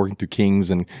Testament, working through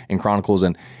Kings and Chronicles,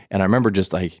 and I remember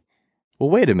just like, well,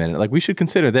 wait a minute, like we should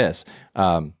consider this.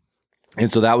 And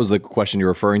so that was the question you're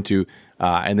referring to.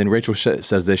 And then Rachel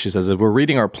says this. She says, as we're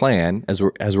reading our plan, which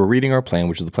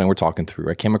is the plan we're talking through,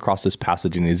 I came across this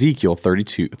passage in Ezekiel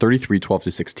 33, 12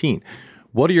 to 16.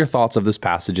 What are your thoughts of this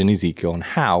passage in Ezekiel, and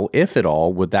how, if at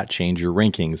all, would that change your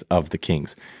rankings of the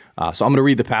kings? So I'm going to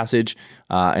read the passage,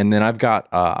 and then I've got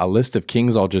a list of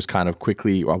kings. I'll just kind of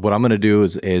quickly, what I'm going to do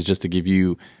is just to give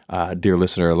you, dear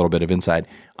listener, a little bit of insight.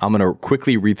 I'm going to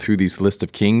quickly read through these list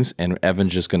of kings, and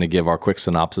Evan's just going to give our quick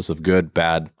synopsis of good,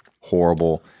 bad,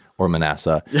 horrible, or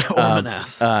Manasseh.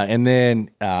 Manasseh. And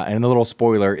then, and a little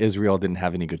spoiler, Israel didn't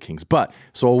have any good kings. But,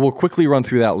 so we'll quickly run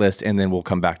through that list, and then we'll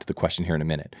come back to the question here in a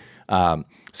minute.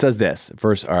 Says this,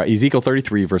 Ezekiel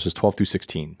 33, verses 12 through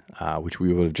 16, which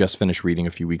we would have just finished reading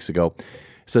a few weeks ago. It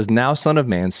says, now, son of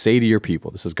man, say to your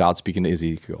people, this is God speaking to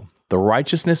Ezekiel, the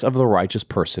righteousness of the righteous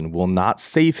person will not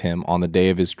save him on the day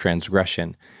of his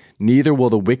transgression, neither will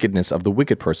the wickedness of the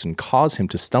wicked person cause him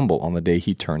to stumble on the day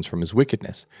he turns from his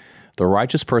wickedness. The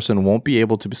righteous person won't be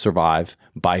able to survive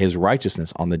by his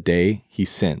righteousness on the day he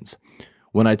sins.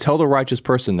 When I tell the righteous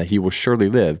person that he will surely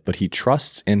live, but he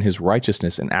trusts in his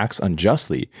righteousness and acts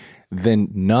unjustly, then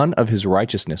none of his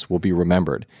righteousness will be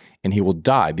remembered, and he will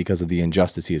die because of the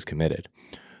injustice he has committed.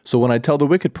 So when I tell the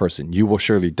wicked person, you will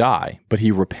surely die, but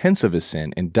he repents of his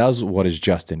sin and does what is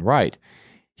just and right,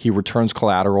 he returns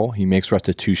collateral, he makes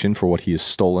restitution for what he has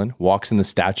stolen, walks in the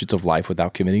statutes of life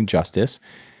without committing justice.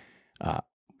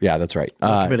 Yeah, that's right.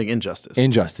 Committing injustice.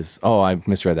 Injustice. Oh, I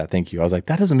misread that. Thank you. I was like,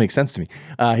 that doesn't make sense to me.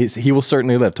 He will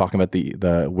certainly live, talking about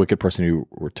the wicked person who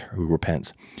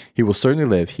repents. He will certainly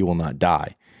live. He will not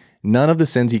die. None of the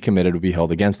sins he committed will be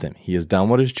held against him. He has done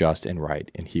what is just and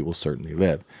right, and he will certainly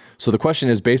live. So the question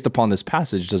is, based upon this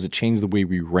passage, does it change the way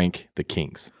we rank the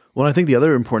kings? Well, I think the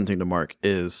other important thing to mark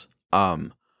is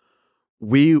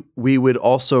we would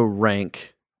also ranking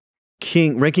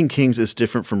kings is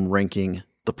different from ranking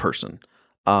the person.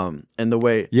 And the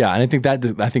way, yeah, and I think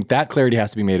that clarity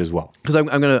has to be made as well. Because I'm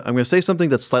gonna say something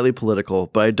that's slightly political,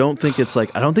 but I don't think it's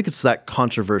that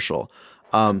controversial.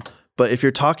 But if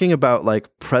you're talking about like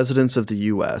presidents of the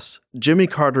U.S., Jimmy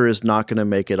Carter is not going to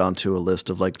make it onto a list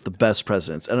of like the best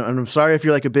presidents. And I'm sorry if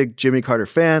you're like a big Jimmy Carter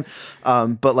fan,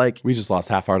 but like we just lost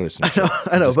half our listeners.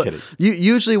 I know, but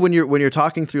usually when you're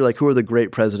talking through like who are the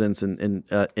great presidents in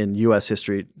U.S.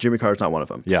 history, Jimmy Carter's not one of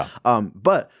them. Yeah.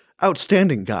 But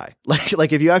outstanding guy.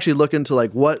 Like if you actually look into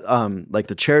like what like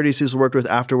the charities he's worked with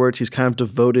afterwards, he's kind of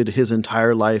devoted his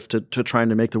entire life to trying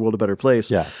to make the world a better place.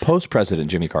 Yeah.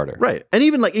 Post-president Jimmy Carter. Right. And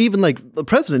even like the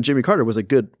president Jimmy Carter was a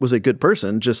good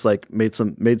person, just like made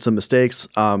some mistakes.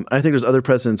 I think there's other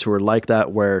presidents who are like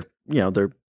that where, you know,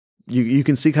 you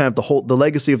can see kind of the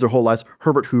legacy of their whole lives.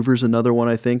 Herbert Hoover's another one,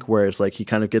 I think, where it's like he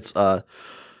kind of gets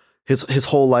his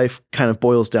whole life kind of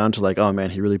boils down to like, oh man,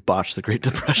 he really botched the Great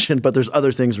Depression, but there's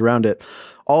other things around it.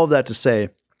 All of that to say,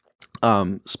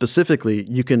 specifically,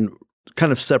 you can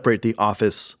kind of separate the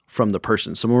office from the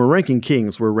person. So when we're ranking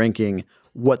kings, we're ranking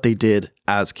what they did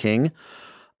as king.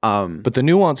 But the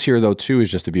nuance here, though, too, is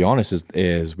just to be honest,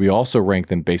 is we also rank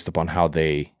them based upon how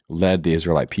they led the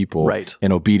Israelite people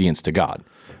in obedience to God,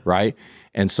 right?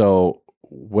 And so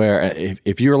where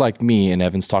if you're like me and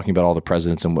Evan's talking about all the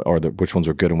presidents and which ones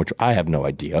are good and which I have no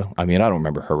idea. I mean, I don't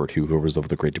remember Herbert Hoover was of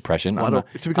the Great Depression. Well,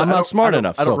 I'm not smart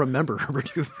enough. I don't remember Herbert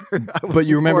Hoover. But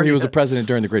you remember he was a president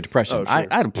during the Great Depression. Oh,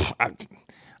 sure.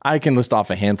 I can list off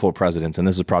a handful of presidents, and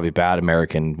this is probably bad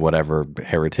American whatever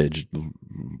heritage,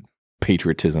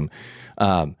 patriotism.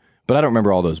 But I don't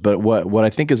remember all those. But what I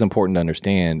think is important to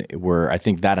understand, where I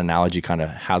think that analogy kind of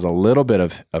has a little bit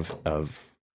of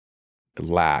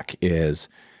lack, is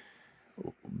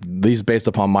these based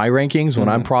upon my rankings. When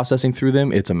I'm processing through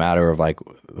them, it's a matter of like,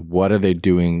 what are they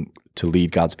doing to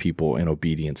lead God's people in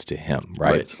obedience to Him,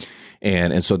 right?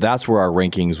 And so that's where our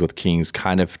rankings with kings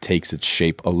kind of takes its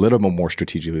shape a little bit more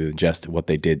strategically than just what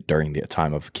they did during the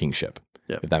time of kingship.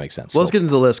 Yeah. If that makes sense. Well, let's get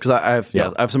into the list because I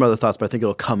have some other thoughts, but I think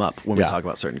it'll come up when we talk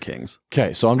about certain kings.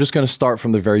 Okay, so I'm just going to start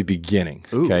from the very beginning.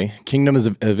 Ooh. Okay, Kingdom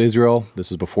of Israel. This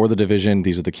is before the division.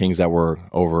 These are the kings that were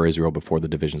over Israel before the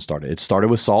division started. It started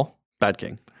with Saul, bad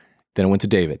king. Then it went to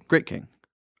David, great king.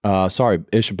 Sorry,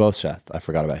 Ishbosheth. I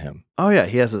forgot about him. Oh yeah,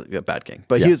 he has a bad king,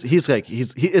 but Yeah. it's Son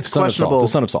of Saul, questionable. the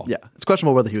son of Saul. Yeah, it's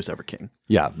questionable whether he was ever king.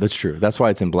 Yeah, that's true. That's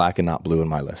why it's in black and not blue in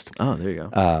my list. Oh, there you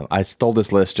go. I stole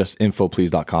this list. Just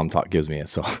infoplease.com gives me it.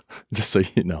 So just so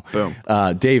you know. Boom.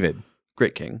 David,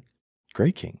 Great king.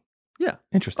 great king. Yeah.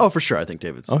 Interesting. Oh, for sure. I think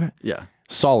David's. Okay. Yeah.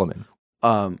 Solomon.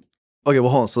 Okay. Well,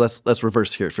 hold on. So let's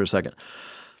reverse here for a second.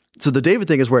 So the David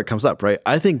thing is where it comes up, right?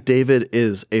 I think David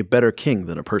is a better king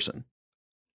than a person.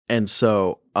 And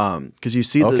so, because you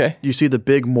see the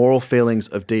big moral failings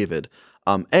of David.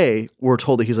 We're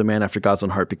told that he's a man after God's own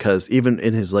heart because even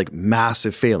in his like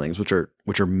massive failings, which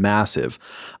are massive,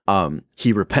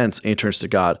 he repents and he turns to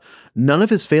God. None of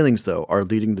his failings, though, are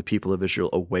leading the people of Israel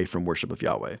away from worship of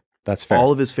Yahweh. That's fair.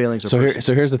 All of his failings are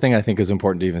So here's the thing I think is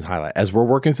important to even highlight. As we're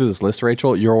working through this list,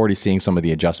 Rachel, you're already seeing some of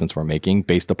the adjustments we're making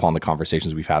based upon the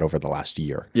conversations we've had over the last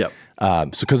year. Yep.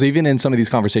 So because even in some of these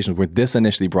conversations where this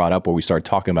initially brought up, where we started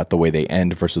talking about the way they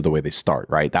end versus the way they start,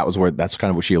 right? That's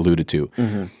kind of what she alluded to.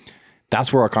 Mm-hmm.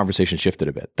 That's where our conversation shifted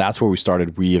a bit. That's where we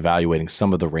started reevaluating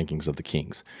some of the rankings of the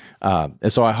kings.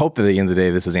 And so I hope that at the end of the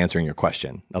day, this is answering your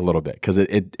question a little bit because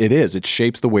it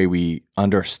shapes the way we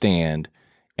understand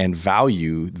and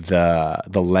value the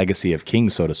legacy of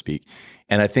kings, so to speak.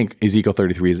 And I think Ezekiel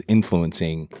 33 is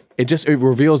influencing. It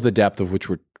reveals the depth of which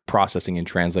we're processing and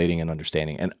translating and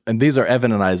understanding. And these are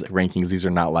Evanized rankings. These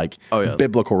are not like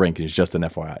biblical rankings, just an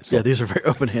FYI. So, yeah, these are very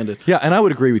open-handed. Yeah, and I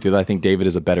would agree with you that I think David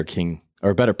is a better king or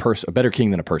a better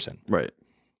king than a person. Right.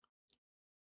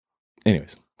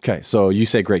 Anyways, okay, so you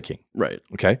say great king. Right.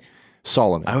 Okay.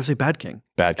 Solomon. I would say bad king.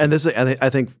 Bad king. And this,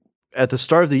 I think, at the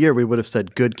start of the year we would have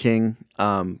said good king.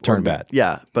 Turn bad.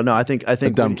 Yeah, but no, I think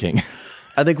dumb king.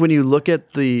 I think when you look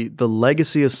at the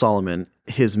legacy of Solomon,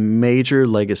 his major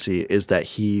legacy is that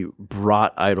he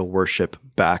brought idol worship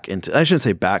back into. I shouldn't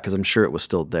say back because I'm sure it was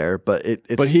still there, but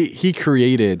it's. But he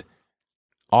created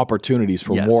opportunities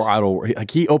for more idol.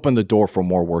 Like he opened the door for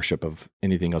more worship of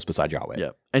anything else besides Yahweh. Yeah,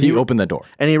 and he opened that door.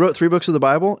 And he wrote 3 books of the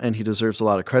Bible, and he deserves a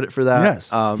lot of credit for that. Yes,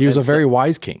 he was a very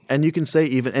wise king. And you can say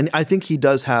and I think he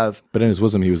does have. But in his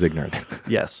wisdom, he was ignorant.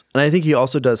 Yes, and I think he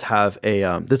also does have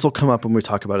a. This will come up when we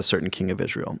talk about a certain king of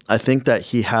Israel. I think that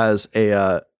he has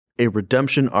a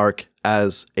redemption arc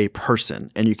as a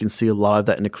person, and you can see a lot of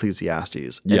that in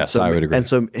Ecclesiastes. Yes, I would agree. And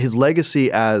so his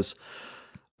legacy as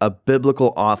a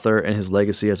biblical author and his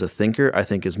legacy as a thinker, I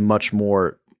think, is much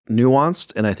more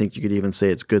nuanced, and I think you could even say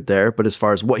it's good there. But as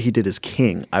far as what he did as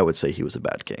king, I would say he was a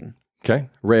bad king. Okay,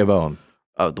 Rehoboam.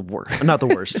 Oh, the worst. Not the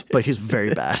worst, but he's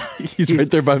very bad. he's right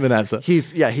there by Manasseh.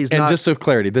 He's and not. Just so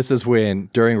clarity, this is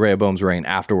when, during Rehoboam's reign,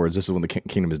 afterwards, this is when the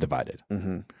kingdom is divided.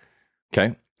 Mm-hmm.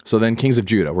 Okay, so then kings of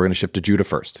Judah. We're going to shift to Judah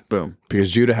first. Boom. Because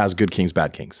Judah has good kings,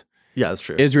 bad kings. Yeah, that's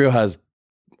true. Israel has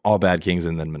all bad kings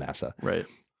and then Manasseh. Right.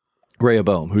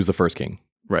 Rehoboam, who's the first king?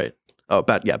 Right. Oh,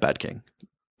 bad king.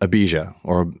 Abijah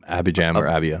or Abijam or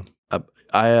Abia.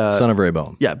 Son of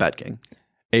Rehoboam. Yeah, bad king.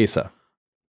 Asa.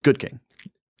 Good king.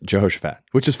 Jehoshaphat.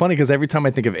 Which is funny because every time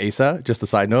I think of Asa, just a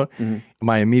side note,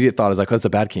 my immediate thought is like, oh, that's a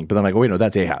bad king. But then I'm like, oh, wait, no,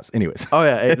 that's Ahaz. Anyways. Oh,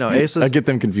 yeah. No, Asa. I get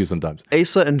them confused sometimes.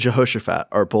 Asa and Jehoshaphat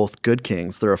are both good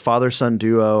kings. They're a father-son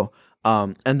duo.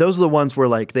 And those are the ones where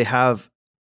like they have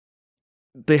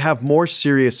more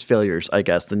serious failures, I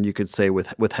guess, than you could say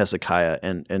with Hezekiah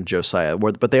and Josiah.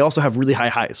 But they also have really high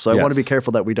highs. So I want to be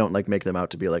careful that we don't like make them out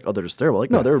to be like, oh, they're just terrible.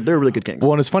 Like, no, they're really good kings.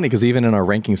 Well, and it's funny because even in our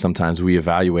rankings, sometimes we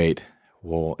evaluate.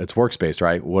 Well, it's works-based,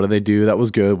 right? What do they do that was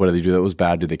good? What do they do that was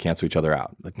bad? Do they cancel each other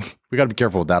out? Like, we got to be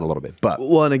careful with that a little bit. But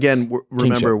well, and again,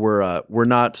 remember we're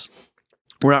not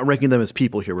ranking them as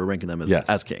people here. We're ranking them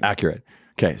as kings. Accurate.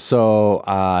 Okay, so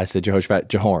I said Jehoshaphat,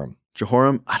 Jehoram.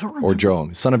 Jehoram, I don't remember. Or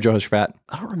Joram, son of Jehoshaphat.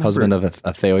 I don't remember. Husband of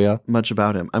Athaliah. Much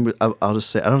about him. I'll just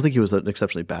say I don't think he was an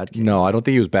exceptionally bad king. No, I don't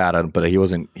think he was bad, but he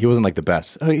wasn't like the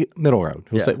best. Middle road.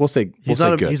 We'll say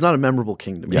good. He's not a memorable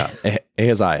king to me. Yeah,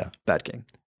 Ahaziah. Bad king.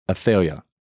 Athaliah,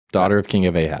 daughter of King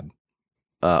of Ahab.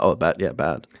 Bad. Yeah,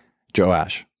 bad.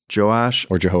 Joash.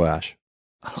 Or Jehoash,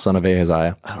 son of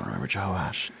Ahaziah. I don't remember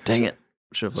Joash. Dang it.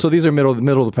 So these are middle of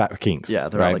the pack kings. Yeah,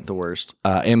 they're all like the worst.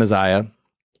 Amaziah.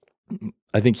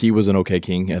 I think he was an okay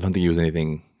king. I don't think he was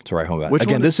anything to write home about.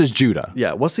 Again, this is Judah.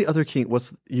 Yeah. What's the other king?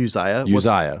 What's Uzziah?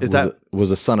 Uzziah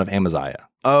was a son of Amaziah.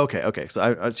 Oh, okay.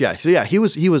 So he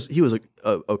was a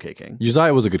okay king.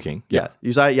 Uzziah was a good king. Yeah.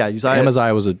 Uzziah.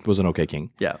 Amaziah was an okay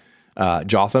king. Yeah.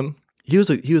 Jotham. He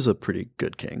was a pretty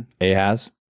good king.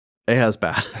 Ahaz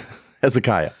bad.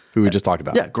 Hezekiah, who we just talked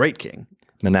about. Yeah, great king.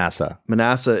 Manasseh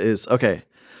is okay.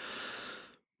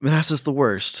 Manasseh's the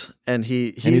worst, and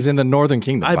he's in the northern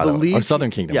kingdom, by the way. Or southern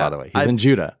kingdom, by the way. He's in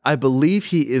Judah. I believe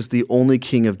he is the only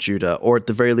king of Judah, or at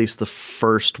the very least, the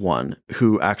first one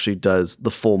who actually does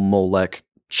the full Molech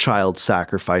child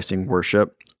sacrificing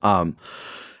worship. And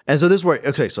so this is where,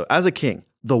 okay, so as a king,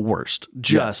 the worst,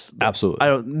 just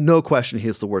absolutely. No question, he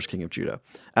is the worst king of Judah.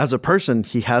 As a person,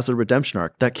 he has a redemption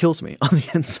arc that kills me on the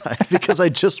inside because I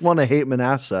just want to hate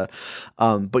Manasseh.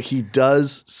 But he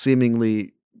does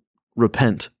seemingly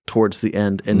repent towards the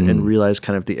end and realize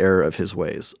kind of the error of his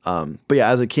ways. But yeah,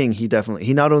 as a king, he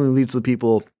not only leads the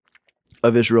people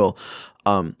of Israel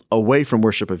away from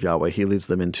worship of Yahweh, he leads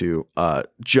them into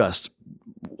just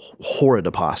horrid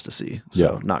apostasy.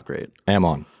 So not great.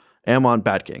 Ammon,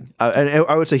 bad king. And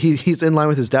I would say he's in line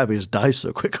with his dad, but he just dies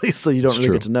so quickly, so you don't really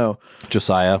get to know.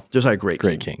 Josiah, great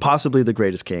king. Possibly the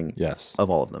greatest king of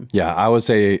all of them. Yeah, I would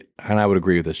say, and I would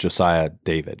agree with this, Josiah,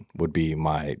 David would be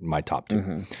my top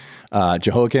two.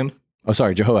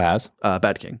 Jehoahaz.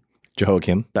 Bad king.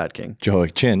 Jehoiakim. Bad king.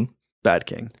 Jehoiachin. Bad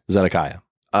king. Zedekiah.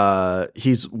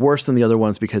 He's worse than the other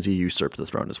ones because he usurped the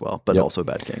throne as well, but also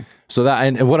bad king. So that,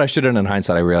 and what I should have done in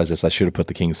hindsight, I realized this, I should have put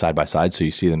the kings side by side so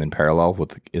you see them in parallel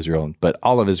with Israel. But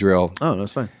all of Israel. Oh,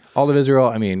 that's fine. All of Israel,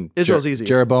 I mean. Israel's easy.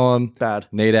 Jeroboam. Bad.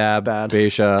 Nadab. Bad.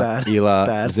 Baasha. Bad. Elah.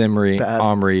 Bad. Zimri. Bad.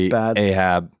 Omri. Bad.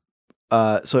 Ahab.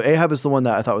 So Ahab is the one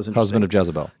that I thought was interesting. Husband of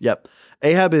Jezebel. Yep.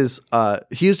 Ahab is,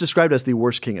 he is described as the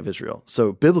worst king of Israel.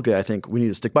 So biblically, I think we need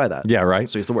to stick by that. Yeah, right.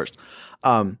 So he's the worst.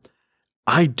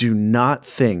 I do not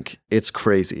think it's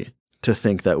crazy to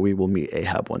think that we will meet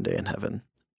Ahab one day in heaven.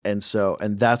 And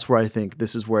that's where I think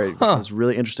this is where it becomes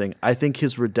really interesting. I think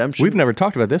his redemption. We've never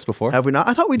talked about this before. Have we not?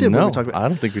 I thought we did. No, we talked about I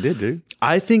don't think we did, dude.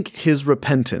 I think his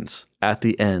repentance at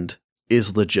the end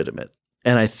is legitimate.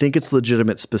 And I think it's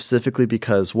legitimate specifically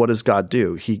because what does God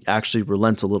do? He actually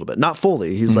relents a little bit. Not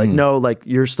fully. He's like, no, like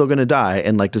you're still going to die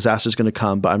and like disaster's going to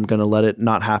come, but I'm going to let it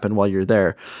not happen while you're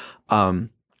there.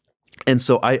 And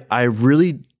so I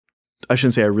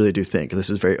shouldn't say I really do think, this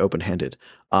is very open-handed,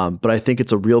 but I think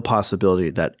it's a real possibility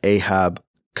that Ahab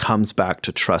comes back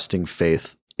to trusting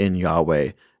faith in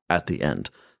Yahweh at the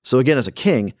end. So again, as a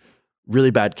king,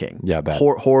 really bad king. Yeah, bad.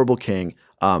 Horrible king.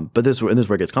 But this is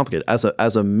where it gets complicated.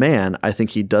 As a man, I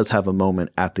think he does have a moment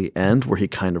at the end where he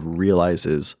kind of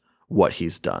realizes what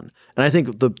he's done. And I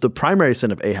think the primary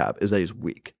sin of Ahab is that he's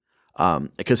weak.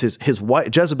 Because his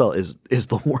wife Jezebel is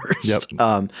the worst.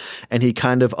 Yep. And he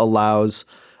kind of allows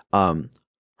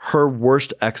her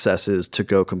worst excesses to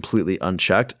go completely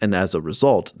unchecked, and as a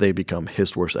result, they become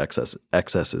his worst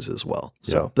excesses as well.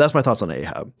 So that's my thoughts on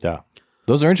Ahab. Yeah,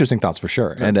 those are interesting thoughts for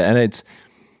sure. Yeah.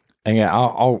 And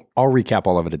I'll recap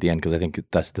all of it at the end because I think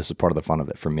this is part of the fun of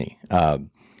it for me.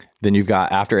 Then you've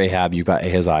got after Ahab, you've got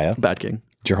Ahaziah, bad king.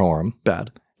 Jehoram,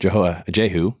 bad.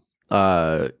 Jehu.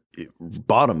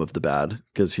 Bottom of the bad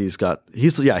because he's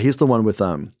the one with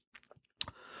oh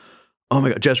my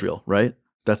God, Jezreel, right?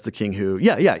 That's the king who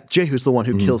Jehu's the one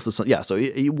who kills the son. Yeah, so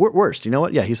worst. You know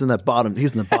what? Yeah, he's in the bottom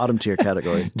tier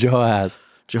category. Jehoahaz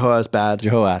bad.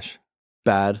 Jehoash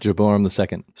bad. Jehoram the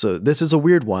second. So this is a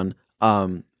weird one.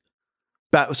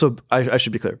 Bad, so I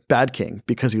should be clear, bad king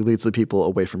because he leads the people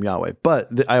away from Yahweh. But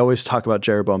I always talk about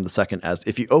Jeroboam II as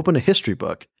if you open a history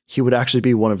book, he would actually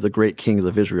be one of the great kings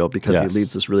of Israel because he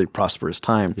leads this really prosperous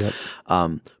time. Yep.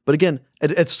 But again,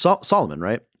 it's Solomon,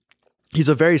 right? He's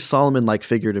a very Solomon-like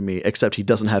figure to me, except he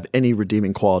doesn't have any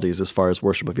redeeming qualities as far as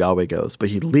worship of Yahweh goes. But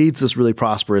he leads this really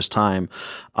prosperous time.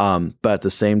 But at the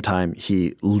same time,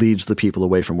 he leads the people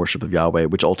away from worship of Yahweh,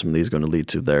 which ultimately is going to lead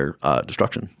to their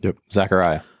destruction. Yep.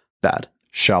 Zechariah. Bad.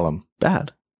 Shalom.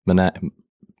 Bad.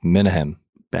 Menahem.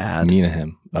 Bad.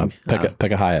 Menahem.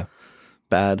 Pekahiah.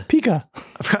 Bad. Pekah.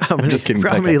 I'm just kidding.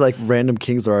 How many like random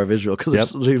kings there are of Israel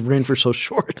because they reign for so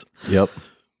short. Yep.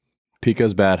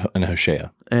 Pekah's bad and Hoshea.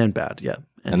 And bad, yeah.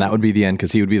 And that would be the end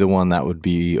because he would be the one that would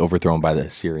be overthrown by the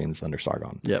Assyrians under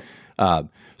Sargon. Yep.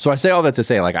 So I say all that to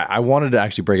say, like, I wanted to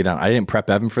actually break it down. I didn't prep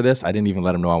Evan for this. I didn't even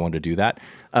let him know I wanted to do that.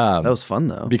 That was fun,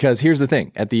 though. Because here's the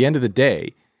thing. At the end of the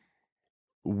day,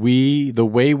 the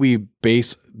way we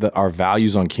base our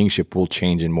values on kingship will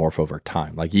change and morph over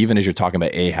time. Like even as you're talking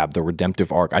about Ahab, the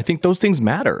redemptive arc, I think those things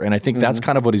matter. And I think that's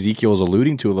kind of what Ezekiel is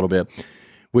alluding to a little bit,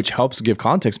 which helps give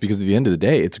context because at the end of the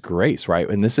day, it's grace, right?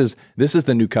 And this is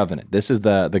the new covenant. This is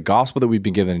the gospel that we've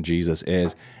been given in Jesus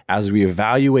is as we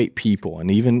evaluate people,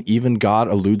 and even God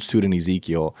alludes to it in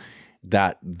Ezekiel,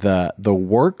 that the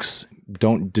works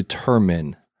don't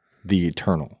determine the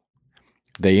eternal.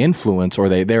 They influence, or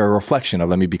they're a reflection of,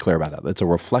 let me be clear about that. It's a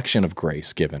reflection of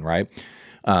grace given, right?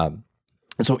 And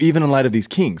so even in light of these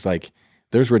kings, like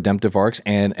there's redemptive arcs,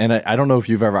 and I don't know if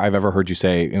I've ever heard you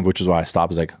say, and which is why I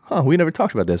stopped, is like, we never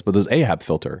talked about this, but there's Ahab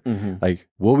filter. Like,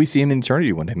 will we see him in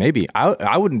eternity one day? Maybe.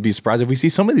 I wouldn't be surprised if we see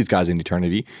some of these guys in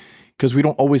eternity because we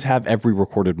don't always have every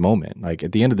recorded moment. Like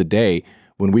at the end of the day,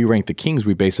 when we rank the kings,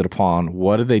 we base it upon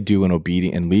what do they do in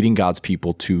obedient and leading God's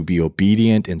people to be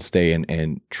obedient and stay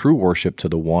in true worship to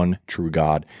the one true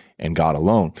God and God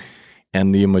alone.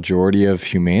 And the majority of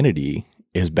humanity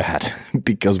is bad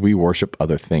because we worship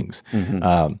other things.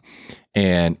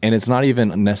 And it's not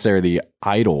even necessarily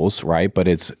idols, right? But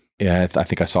it's, I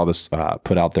think I saw this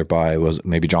put out there by, was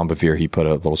maybe John Bevere. He put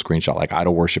a little screenshot, like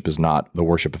idol worship is not the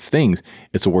worship of things.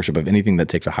 It's a worship of anything that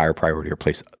takes a higher priority or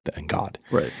place than God.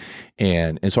 Right.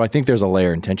 And so I think there's a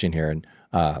layer in tension here.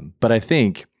 And but I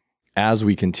think as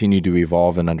we continue to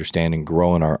evolve and understand and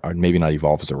grow in our maybe not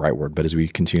evolve is the right word, but as we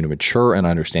continue to mature in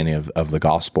understanding of the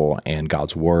gospel and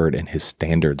God's word and his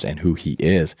standards and who he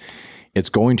is, it's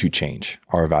going to change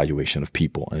our evaluation of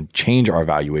people and change our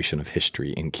evaluation of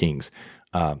history and kings.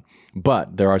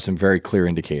 But there are some very clear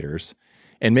indicators,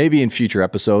 and maybe in future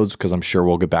episodes, because I'm sure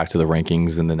we'll get back to the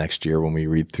rankings in the next year when we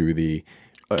read through the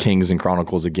Kings and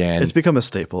Chronicles again. It's become a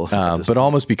staple. But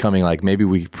almost becoming like maybe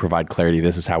we provide clarity.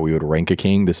 This is how we would rank a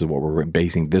king. This is what we're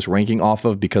basing this ranking off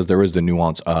of, because there is the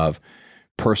nuance of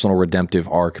personal redemptive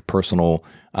arc, personal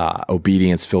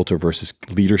obedience filter versus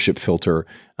leadership filter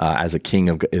as a king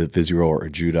of Israel or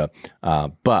Judah.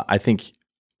 But I think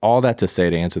all that to say,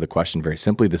 to answer the question very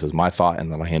simply, this is my thought,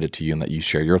 and then I'll hand it to you and let you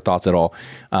share your thoughts at all.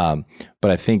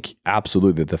 But I think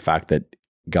absolutely the fact that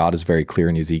God is very clear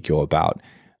in Ezekiel about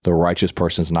the righteous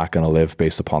person is not going to live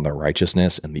based upon their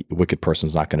righteousness, and the wicked person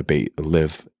is not going to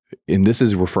live. And this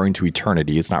is referring to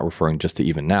eternity. It's not referring just to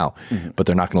even now, but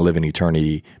they're not going to live in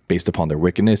eternity based upon their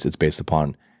wickedness. It's based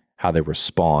upon how they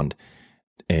respond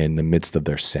in the midst of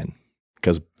their sin.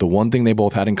 Because the one thing they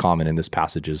both had in common in this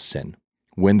passage is sin.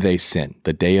 When they sin,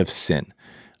 the day of sin,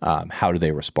 how do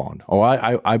they respond? Oh,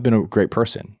 I've been a great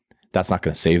person. That's not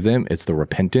going to save them. It's the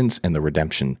repentance and the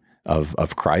redemption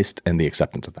of Christ and the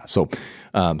acceptance of that. So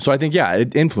I think, yeah,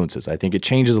 it influences. I think it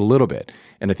changes a little bit.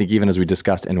 And I think even as we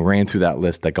discussed and ran through that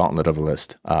list, that gauntlet of a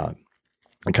list,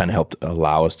 it kind of helped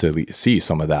allow us to see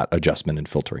some of that adjustment and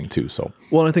filtering too. So,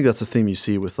 well, and I think that's the theme you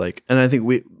see with and I think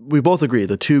we both agree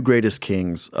the two greatest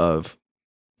kings of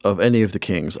any of the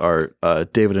kings are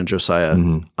David and Josiah.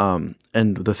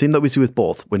 And the theme that we see with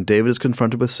both, when David is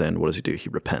confronted with sin, what does he do? He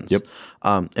repents. Yep.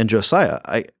 And Josiah,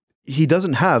 he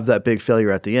doesn't have that big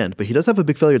failure at the end, but he does have a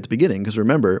big failure at the beginning, because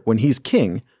remember, when he's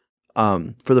king,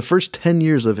 for the first 10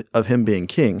 years of him being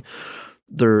king,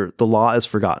 the law is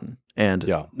forgotten. And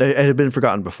it had been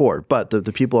forgotten before, but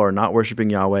the people are not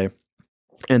worshiping Yahweh.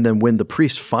 And then when the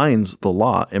priest finds the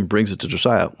law and brings it to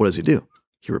Josiah, what does he do?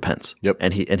 He repents. Yep.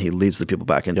 And he leads the people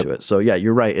back into it. So yeah,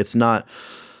 you're right. It's not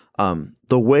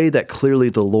the way that clearly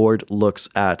the Lord looks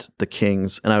at the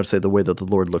kings, and I would say the way that the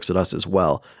Lord looks at us as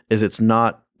well, is it's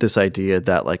not this idea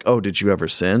that like, oh, did you ever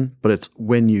sin? But it's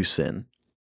when you sin,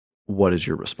 what is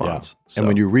your response? Yeah. And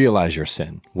when you realize your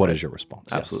sin, what is your response?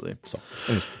 Absolutely. Yes. So,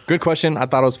 anyways, good question. I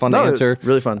thought it was fun to answer.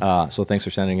 Really fun. So thanks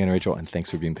for sending in, Rachel, and thanks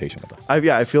for being patient with us.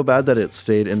 I feel bad that it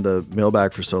stayed in the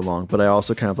mailbag for so long, but I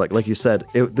also kind of like you said,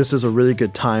 this is a really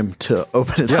good time to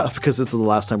open it up, because it's the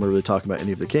last time we're really talking about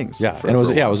any of the kings. Yeah, and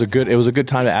it was a good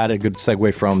time to add a good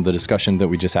segue from the discussion that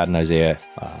we just had in Isaiah.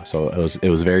 So it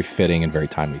was very fitting and very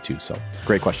timely too. So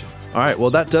great question. All right, well,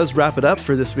 that does wrap it up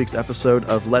for this week's episode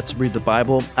of Let's Read the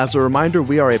Bible. As a reminder,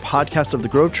 we are a podcast of the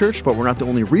Grove Church, but we're not the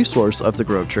only resource of the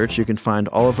Grove Church. You can find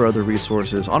all of our other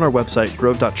resources on our website,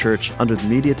 grove.church, under the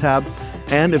Media tab.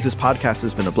 And if this podcast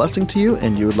has been a blessing to you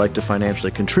and you would like to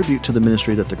financially contribute to the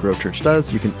ministry that the Grove Church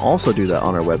does, you can also do that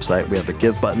on our website. We have a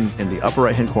Give button in the upper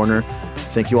right-hand corner.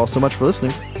 Thank you all so much for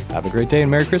listening. Have a great day and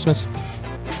Merry Christmas.